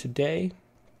be on today.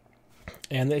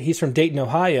 And he's from Dayton,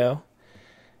 Ohio.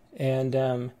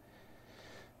 And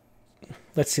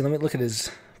let's see, let me look at his...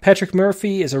 Patrick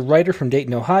Murphy is a writer from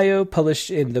Dayton, Ohio,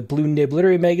 published in the Blue Nib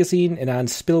Literary Magazine and on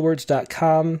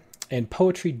spillwords.com and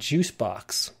Poetry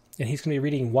Juicebox. And he's going to be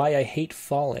reading Why I Hate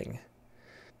Falling.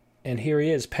 And here he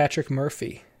is, Patrick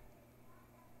Murphy.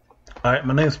 All right,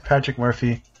 my name is Patrick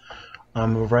Murphy.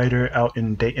 I'm a writer out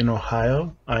in Dayton,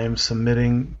 Ohio. I am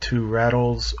submitting to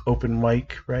Rattle's open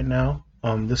mic right now.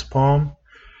 This poem,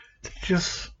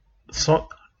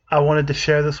 I wanted to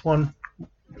share this one,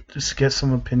 just get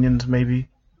some opinions maybe.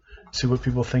 See what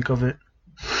people think of it.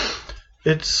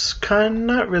 It's kind of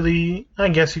not really, I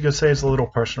guess you could say it's a little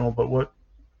personal, but what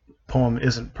poem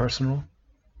isn't personal?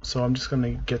 So I'm just going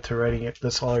to get to writing it.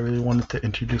 That's all I really wanted to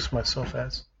introduce myself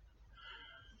as.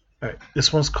 Alright,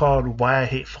 this one's called Why I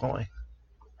Hate Falling.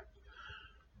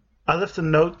 I left a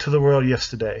note to the world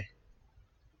yesterday.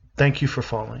 Thank you for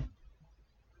falling.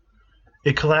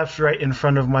 It collapsed right in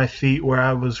front of my feet where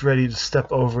I was ready to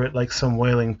step over it like some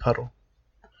wailing puddle.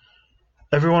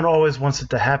 Everyone always wants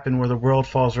it to happen where the world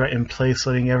falls right in place,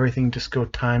 letting everything just go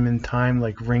time and time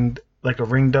like a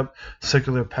ringed up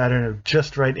circular pattern of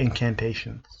just right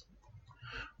incantations.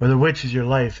 Where the witch is your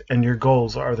life and your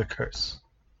goals are the curse.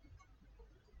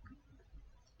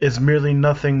 It's merely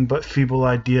nothing but feeble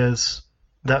ideas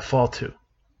that fall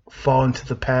into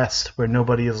the past where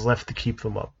nobody is left to keep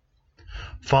them up.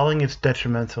 Falling is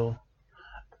detrimental,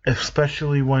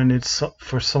 especially when it's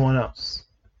for someone else.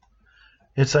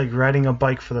 It's like riding a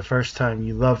bike for the first time.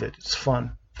 You love it. It's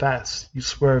fun, fast. You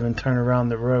swerve and turn around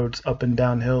the roads, up and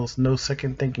down hills, no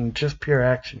second thinking, just pure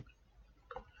action.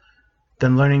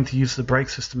 Then learning to use the brake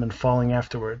system and falling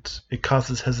afterwards. It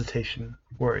causes hesitation,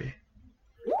 worry.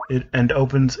 And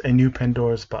opens a new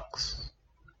Pandora's box.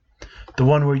 The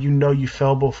one where you know you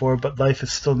fell before, but life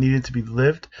is still needed to be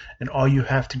lived, and all you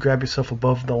have to grab yourself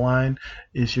above the line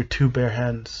is your two bare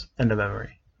hands and a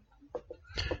memory.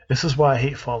 This is why I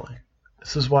hate falling.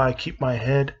 This is why I keep my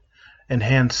head and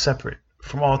hands separate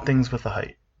from all things with a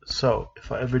height. So,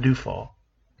 if I ever do fall,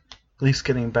 at least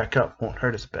getting back up won't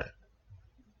hurt as bad.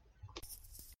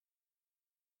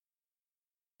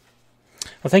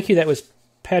 Well, thank you. That was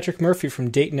Patrick Murphy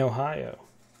from Dayton, Ohio,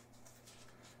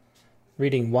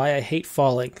 reading Why I Hate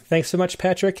Falling. Thanks so much,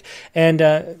 Patrick. And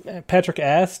Patrick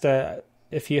asked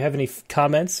if you have any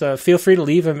comments, feel free to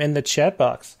leave them in the chat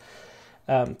box.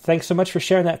 Thanks so much for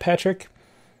sharing that, Patrick.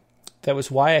 That was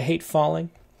Why I Hate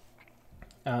Falling.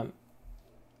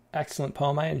 Excellent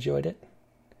poem. I enjoyed it.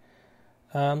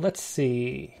 Let's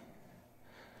see.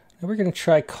 Now we're going to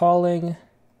try calling...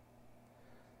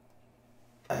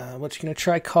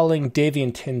 calling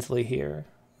Davian Tinsley here.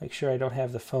 Make sure I don't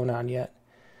have the phone on yet.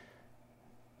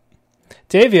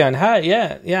 Davian, hi.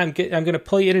 Yeah. I'm going to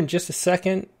pull you in just a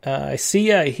second. I see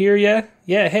you. I hear you.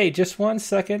 Yeah. Hey, just 1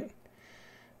 second.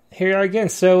 Here you are again.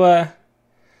 So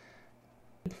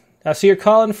you're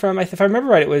calling from, if I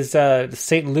remember right, it was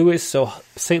St. Louis,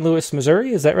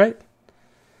 Missouri. Is that right?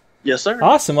 Yes, sir.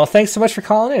 Awesome. Well, thanks so much for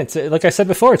calling in. It's, like I said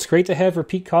before, it's great to have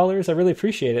repeat callers. I really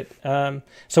appreciate it.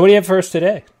 So what do you have for us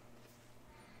today?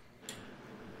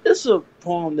 It's a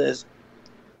poem that's,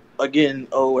 again,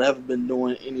 I haven't been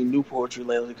doing any new poetry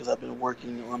lately because I've been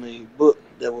working on a book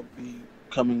that will be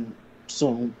coming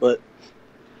soon. But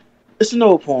it's an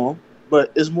old poem,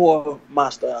 but it's more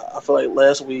my style. I feel like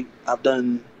last week I've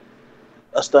done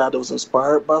a style that was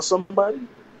inspired by somebody.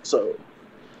 So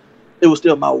it was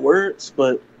still my words,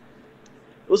 but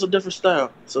it was a different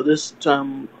style. So this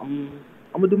time I'm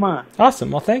going to do mine.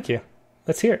 Awesome. Well, thank you.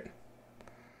 Let's hear it.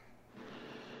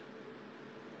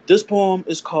 This poem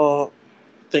is called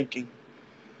Thinking.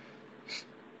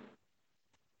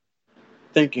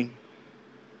 Thinking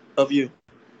of you.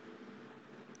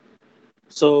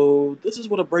 So this is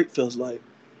what a break feels like.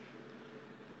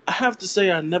 I have to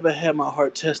say I never had my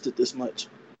heart tested this much.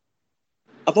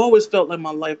 I've always felt like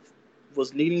my life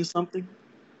was needing something.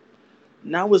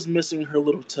 Now it's missing her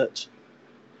little touch.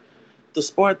 The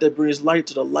spark that brings light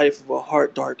to the life of a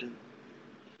heart darkened.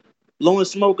 Blowing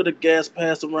smoke of the gas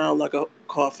passed around like a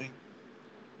coffin.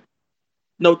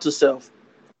 Note to self.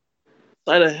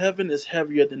 Sight of heaven is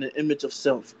heavier than the image of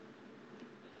self.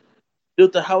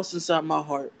 Built a house inside my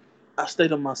heart. I stay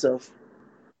to myself.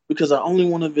 Because I only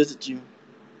want to visit you.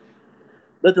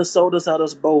 Let the soul that's out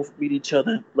us both meet each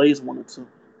other and blaze one or two.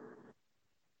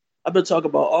 I've been talking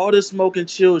about all this smoke and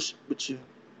chill with you.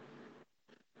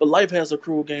 But life has a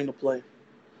cruel game to play.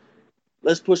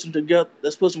 Let's push them together.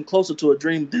 Let's push them closer to a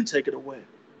dream, then take it away.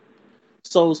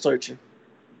 Soul searching.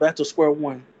 Back to square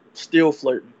one. Still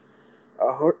flirting.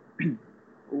 I hurt.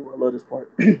 Ooh, I love this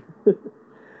part.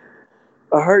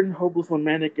 A hurting, hopeless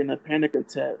romantic and a panic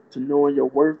attack to knowing your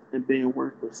worth and being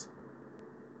worthless.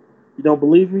 You don't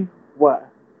believe me? Why?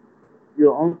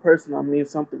 You're the only person I mean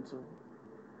something to.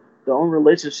 The only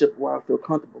relationship where I feel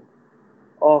comfortable.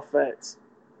 All facts.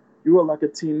 You are like a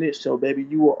Teen Knit show, baby.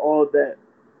 You are all that.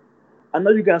 I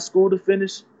know you got school to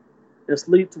finish and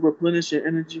sleep to replenish your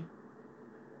energy.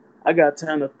 I got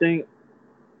time to think,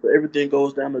 but everything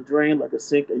goes down the drain like a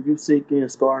sink and you sink in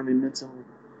and scar me mentally.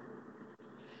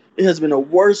 It has been the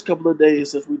worst couple of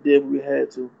days since we did what we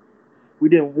had to. We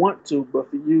didn't want to, but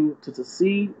for you to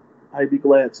succeed, I'd be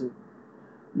glad to.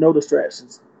 No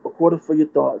distractions. A quarter for your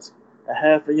thoughts, a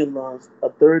half in your lungs, a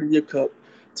third in your cup.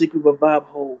 To keep a vibe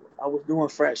whole, I was doing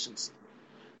fractions.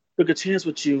 Took a chance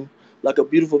with you like a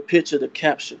beautiful picture to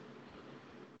capture.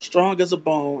 Strong as a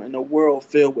bone in a world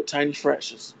filled with tiny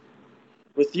fractures.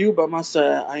 With you by my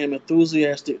side, I am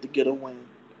enthusiastic to get a win.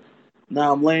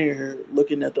 Now I'm laying here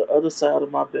looking at the other side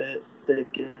of my bed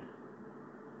thinking,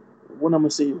 when I'm going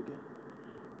to see you again.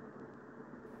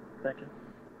 Thank you.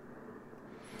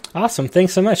 Awesome.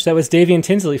 Thanks so much. That was Davian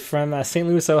Tinsley from St.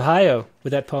 Louis, Ohio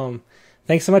with that poem.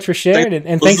 Thanks so much for sharing it,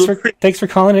 and thanks for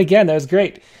calling it again. That was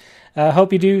great.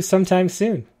 Hope you do sometime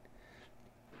soon.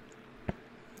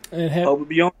 Hope we'll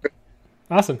be on.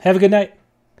 Awesome. Have a good night.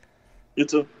 You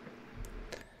too.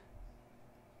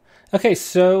 Okay,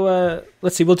 so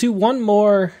let's see. We'll do one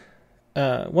more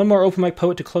open mic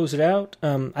poet to close it out.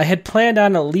 I had planned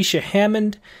on Alicia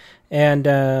Hammond,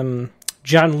 and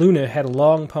John Luna had a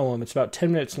long poem. It's about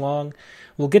 10 minutes long.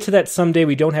 We'll get to that someday.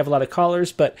 We don't have a lot of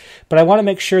callers, but I want to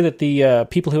make sure that the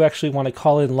people who actually want to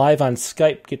call in live on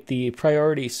Skype get the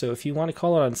priority. So if you want to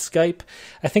call it on Skype,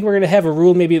 I think we're going to have a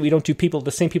rule. Maybe we don't do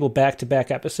the same people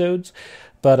back-to-back episodes,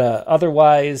 but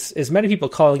otherwise, as many people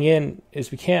calling in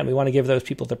as we can, we want to give those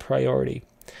people the priority.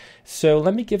 So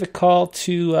let me give a call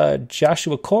to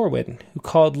Joshua Corwin, who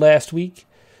called last week.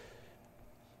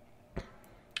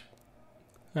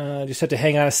 Just have to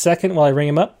hang on a second while I ring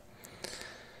him up.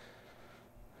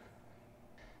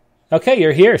 Okay,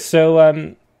 you're here.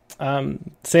 So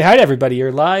say hi to everybody.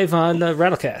 You're live on the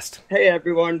Rattlecast. Hey,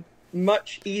 everyone.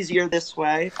 Much easier this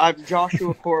way. I'm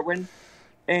Joshua Corwin,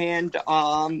 and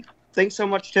thanks so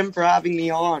much, Tim, for having me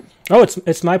on. Oh,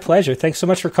 it's my pleasure. Thanks so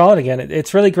much for calling again.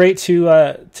 It's really great to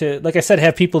like I said,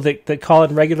 have people that call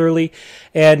in regularly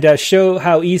and show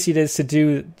how easy it is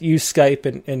to use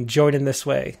Skype and join in this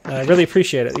way. I really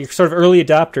appreciate it. You're sort of early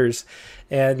adopters,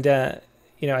 and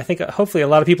I think hopefully a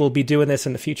lot of people will be doing this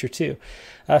in the future too.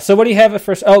 So what do you have at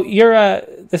first? Oh, you're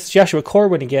this is Joshua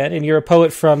Corwin again, and you're a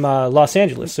poet from Los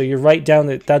Angeles. So you're right down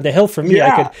the hill from me.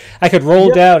 Yeah. I could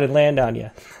roll down and land on you.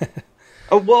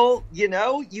 Well,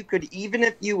 you could, even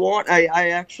if you want. I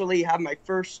actually have my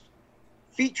first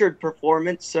featured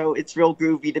performance, so it's real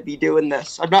groovy to be doing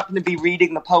this. I'm not going to be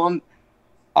reading the poem.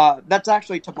 That's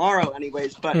actually tomorrow,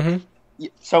 anyways. But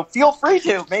so feel free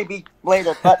to maybe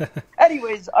later. But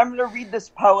anyways, I'm going to read this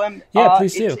poem. Yeah,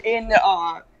 please do. It's in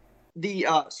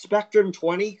the Spectrum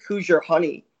 20, Who's Your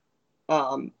Honey?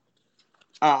 So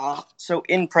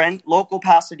in print, local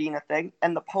Pasadena thing.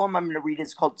 And the poem I'm going to read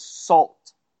is called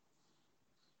Salt.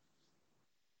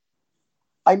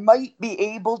 I might be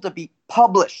able to be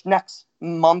published next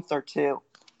month or two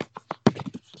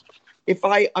if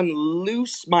I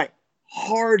unloose my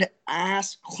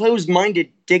hard-ass,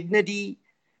 closed-minded dignity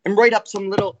and write up some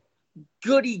little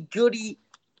goody-goody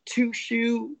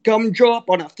two-shoe gumdrop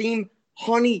on a theme.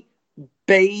 Honey,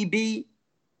 baby.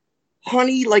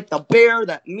 Honey like the bear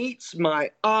that meets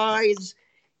my eyes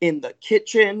in the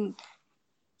kitchen.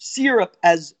 Syrup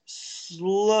as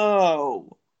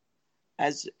slow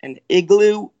as an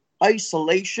igloo.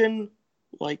 Isolation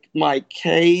like my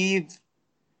cave.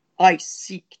 I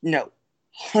seek no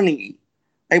honey.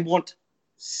 I want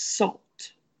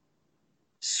salt.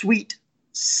 Sweet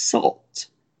salt.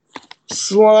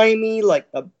 Slimy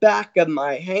like the back of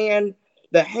my hand.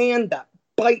 The hand that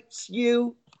bites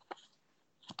you,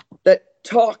 that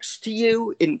talks to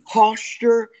you in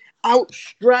posture,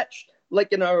 outstretched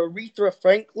like an Aretha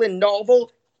Franklin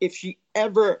novel, if she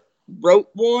ever wrote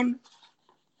one.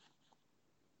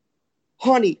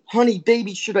 Honey, honey,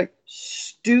 baby, should I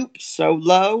stoop so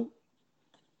low?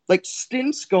 Like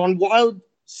stints gone wild,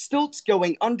 stilts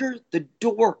going under the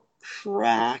door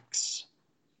cracks.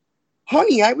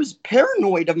 Honey, I was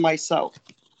paranoid of myself.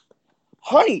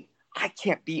 Honey, I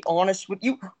can't be honest with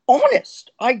you.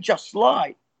 Honest, I just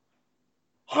lied.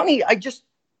 Honey, I just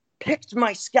picked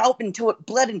my scalp until it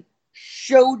bled and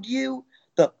showed you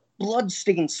the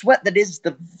blood-stained sweat that is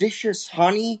the vicious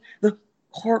honey, the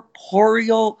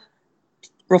corporeal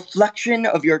reflection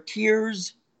of your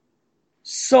tears.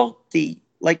 Salty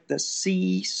like the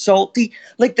sea, salty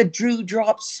like the dew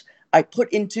drops I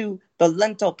put into the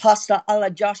lentil pasta alla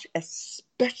Josh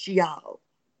Especial.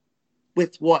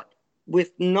 With what?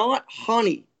 With not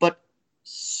honey, but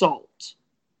salt.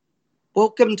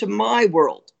 Welcome to my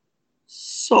world.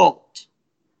 Salt.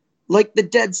 Like the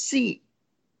Dead Sea.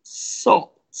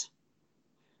 Salt.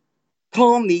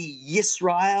 Call me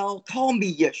Yisrael. Call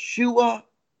me Yeshua.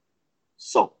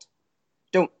 Salt.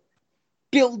 Don't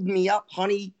build me up,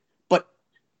 honey, but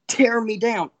tear me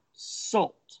down.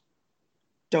 Salt.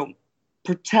 Don't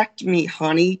protect me,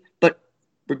 honey, but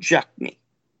reject me.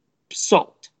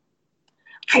 Salt.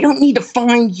 I don't need to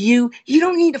find you. You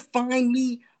don't need to find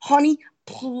me. Honey,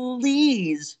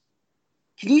 please.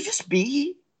 Can you just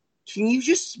be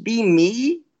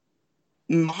me?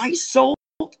 My soul?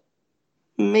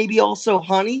 Maybe also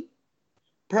honey?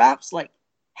 Perhaps like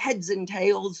heads and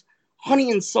tails,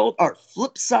 honey and salt are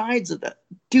flip sides of the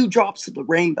dewdrops of the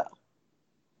rainbow.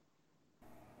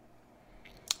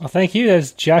 Well, thank you.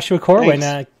 That's Joshua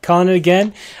Corwin calling it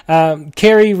again.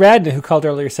 Carrie Radden, who called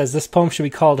earlier, says this poem should be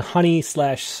called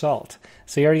Honey/Salt.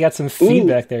 So you already got some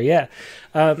feedback there. Yeah.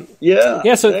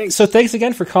 So thanks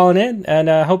again for calling in, and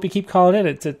I hope you keep calling in.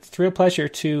 It's a real pleasure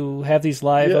to have these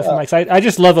live open mics. I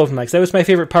just love open mics. That was my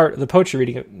favorite part of the poetry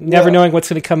reading, never knowing what's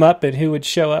going to come up and who would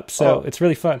show up. So it's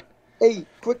really fun. Hey,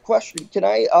 quick question. Can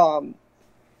I,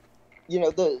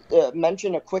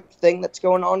 mention a quick thing that's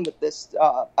going on with this?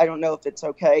 I don't know if it's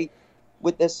okay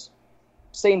with this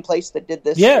same place that did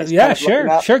this.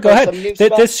 Sure. Go ahead.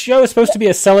 This show is supposed to be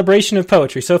a celebration of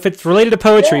poetry. So if it's related to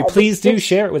poetry, please do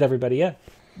share it with everybody.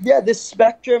 Yeah, this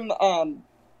Spectrum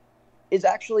is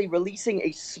actually releasing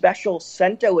a special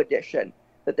Cento edition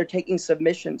that they're taking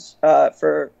submissions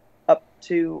for up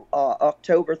to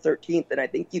October 13th. And I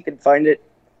think you can find it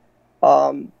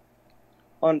on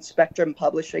Spectrum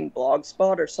Publishing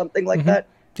Blogspot or something like that.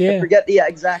 Yeah. I forget the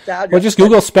exact address. Well, just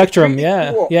Google Spectrum.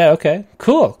 Yeah. Cool. Yeah. Okay.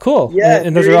 Cool. Yeah,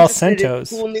 And those are all CentOS.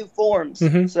 Cool new forms.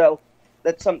 Mhm. So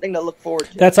that's something to look forward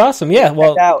to. That's awesome. Yeah.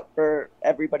 Well, check out for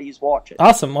everybody who's watching.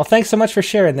 Awesome. Well, thanks so much for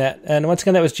sharing that. And once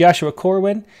again, that was Joshua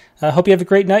Corwin. I hope you have a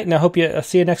great night, and I hope you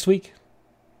see you next week.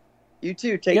 You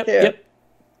too. Take care.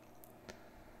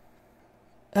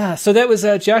 Yep. So that was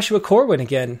Joshua Corwin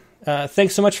again.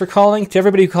 Thanks so much for calling. To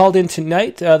everybody who called in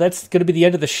tonight, that's going to be the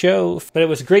end of the show. But it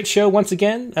was a great show once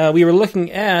again. We were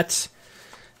looking at,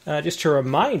 just to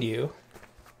remind you,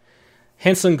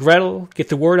 Hansel and Gretel, Get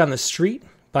the Word on the Street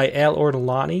by Al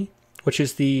Ortolani, which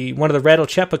is one of the Rattle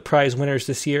Chapbook Prize winners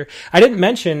this year. I didn't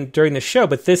mention during the show,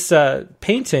 but this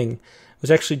painting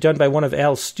was actually done by one of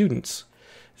Al's students.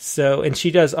 So, and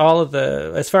she does all of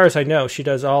the, as far as I know, she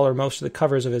does all or most of the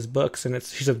covers of his books, and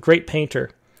she's a great painter.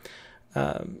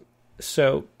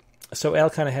 So Al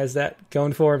kind of has that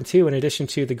going for him too, in addition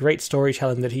to the great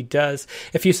storytelling that he does.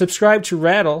 If you subscribe to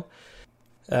Rattle,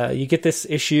 you get this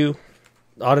issue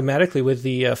automatically with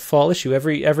the fall issue.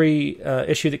 Every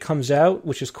issue that comes out,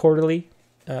 which is quarterly,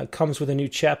 comes with a new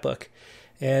chapbook.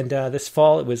 And this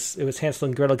fall, it was Hansel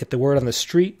and Gretel Get the Word on the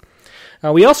Street.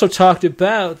 We also talked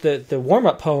about the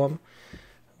warm-up poem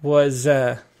was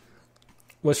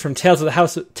from Tales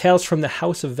from the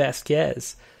House of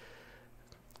Vasquez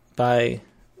by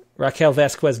Raquel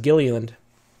Vasquez Gilliland.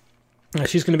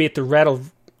 She's going to be at the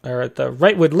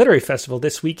Wrightwood Literary Festival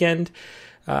this weekend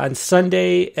on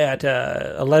Sunday at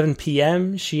 11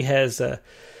 p.m. She has the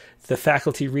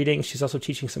faculty reading. She's also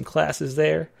teaching some classes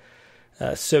there.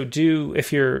 So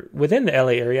if you're within the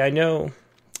LA area, I know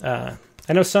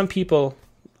some people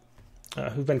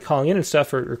who've been calling in and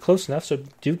stuff are close enough, so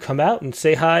do come out and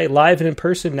say hi live and in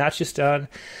person, not just on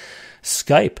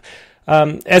Skype.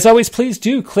 As always, please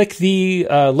do click the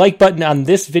like button on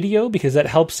this video, because that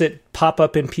helps it pop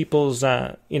up in people's,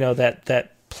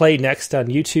 that play next on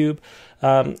YouTube.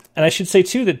 And I should say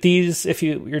too that these, if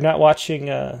you're not watching,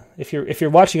 if you're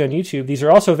watching on YouTube, these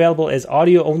are also available as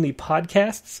audio only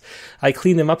podcasts. I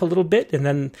clean them up a little bit, and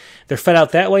then they're fed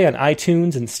out that way on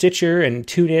iTunes and Stitcher and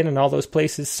TuneIn and all those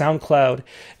places. SoundCloud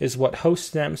is what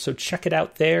hosts them, so check it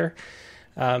out there.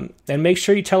 And make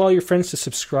sure you tell all your friends to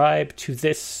subscribe to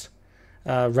this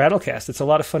Rattlecast. It's a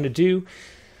lot of fun to do.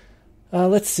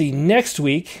 Let's see. Next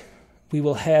week we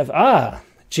will have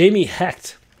Jamie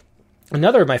Hecht,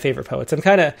 another of my favorite poets. I'm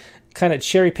kind of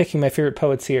cherry picking my favorite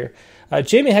poets here.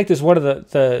 Jamie Hecht is one of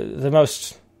the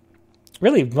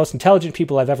most intelligent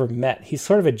people I've ever met. He's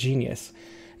sort of a genius,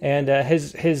 and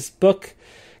his book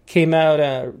came out.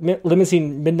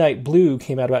 Limousine Midnight Blue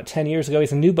came out about 10 years ago. He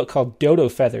has a new book called Dodo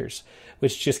Feathers,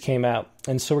 which just came out,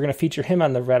 and so we're going to feature him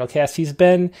on the Rattlecast. He's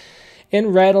been in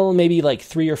Rattle maybe like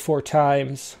 3 or 4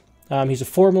 times. He's a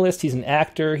formalist. He's an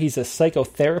actor. He's a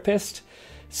psychotherapist.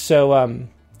 So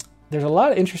there's a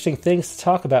lot of interesting things to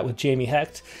talk about with Jamie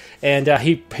Hecht, and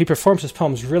he performs his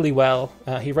poems really well.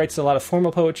 He writes a lot of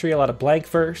formal poetry, a lot of blank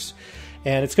verse,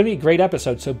 and it's going to be a great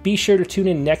episode. So be sure to tune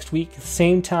in next week,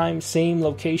 same time, same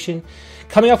location.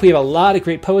 Coming up, we have a lot of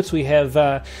great poets. We have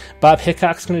Bob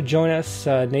Hickok's going to join us.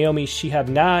 Naomi Shihab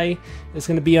Nye is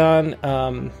going to be on.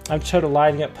 I'm sort of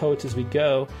lining up poets as we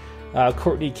go.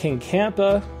 Courtney King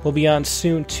Campa will be on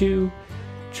soon too.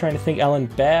 Trying to think. Ellen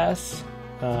Bass.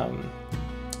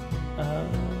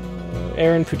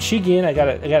 Aaron Puchigian. I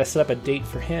gotta set up a date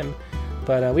for him.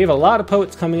 But we have a lot of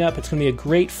poets coming up. It's going to be a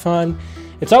great fun.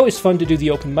 It's always fun to do the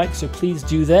open mic, so please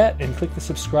do that and click the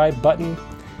subscribe button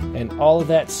and all of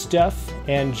that stuff.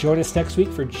 And join us next week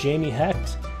for Jamie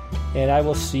Hecht. And I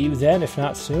will see you then, if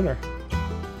not sooner.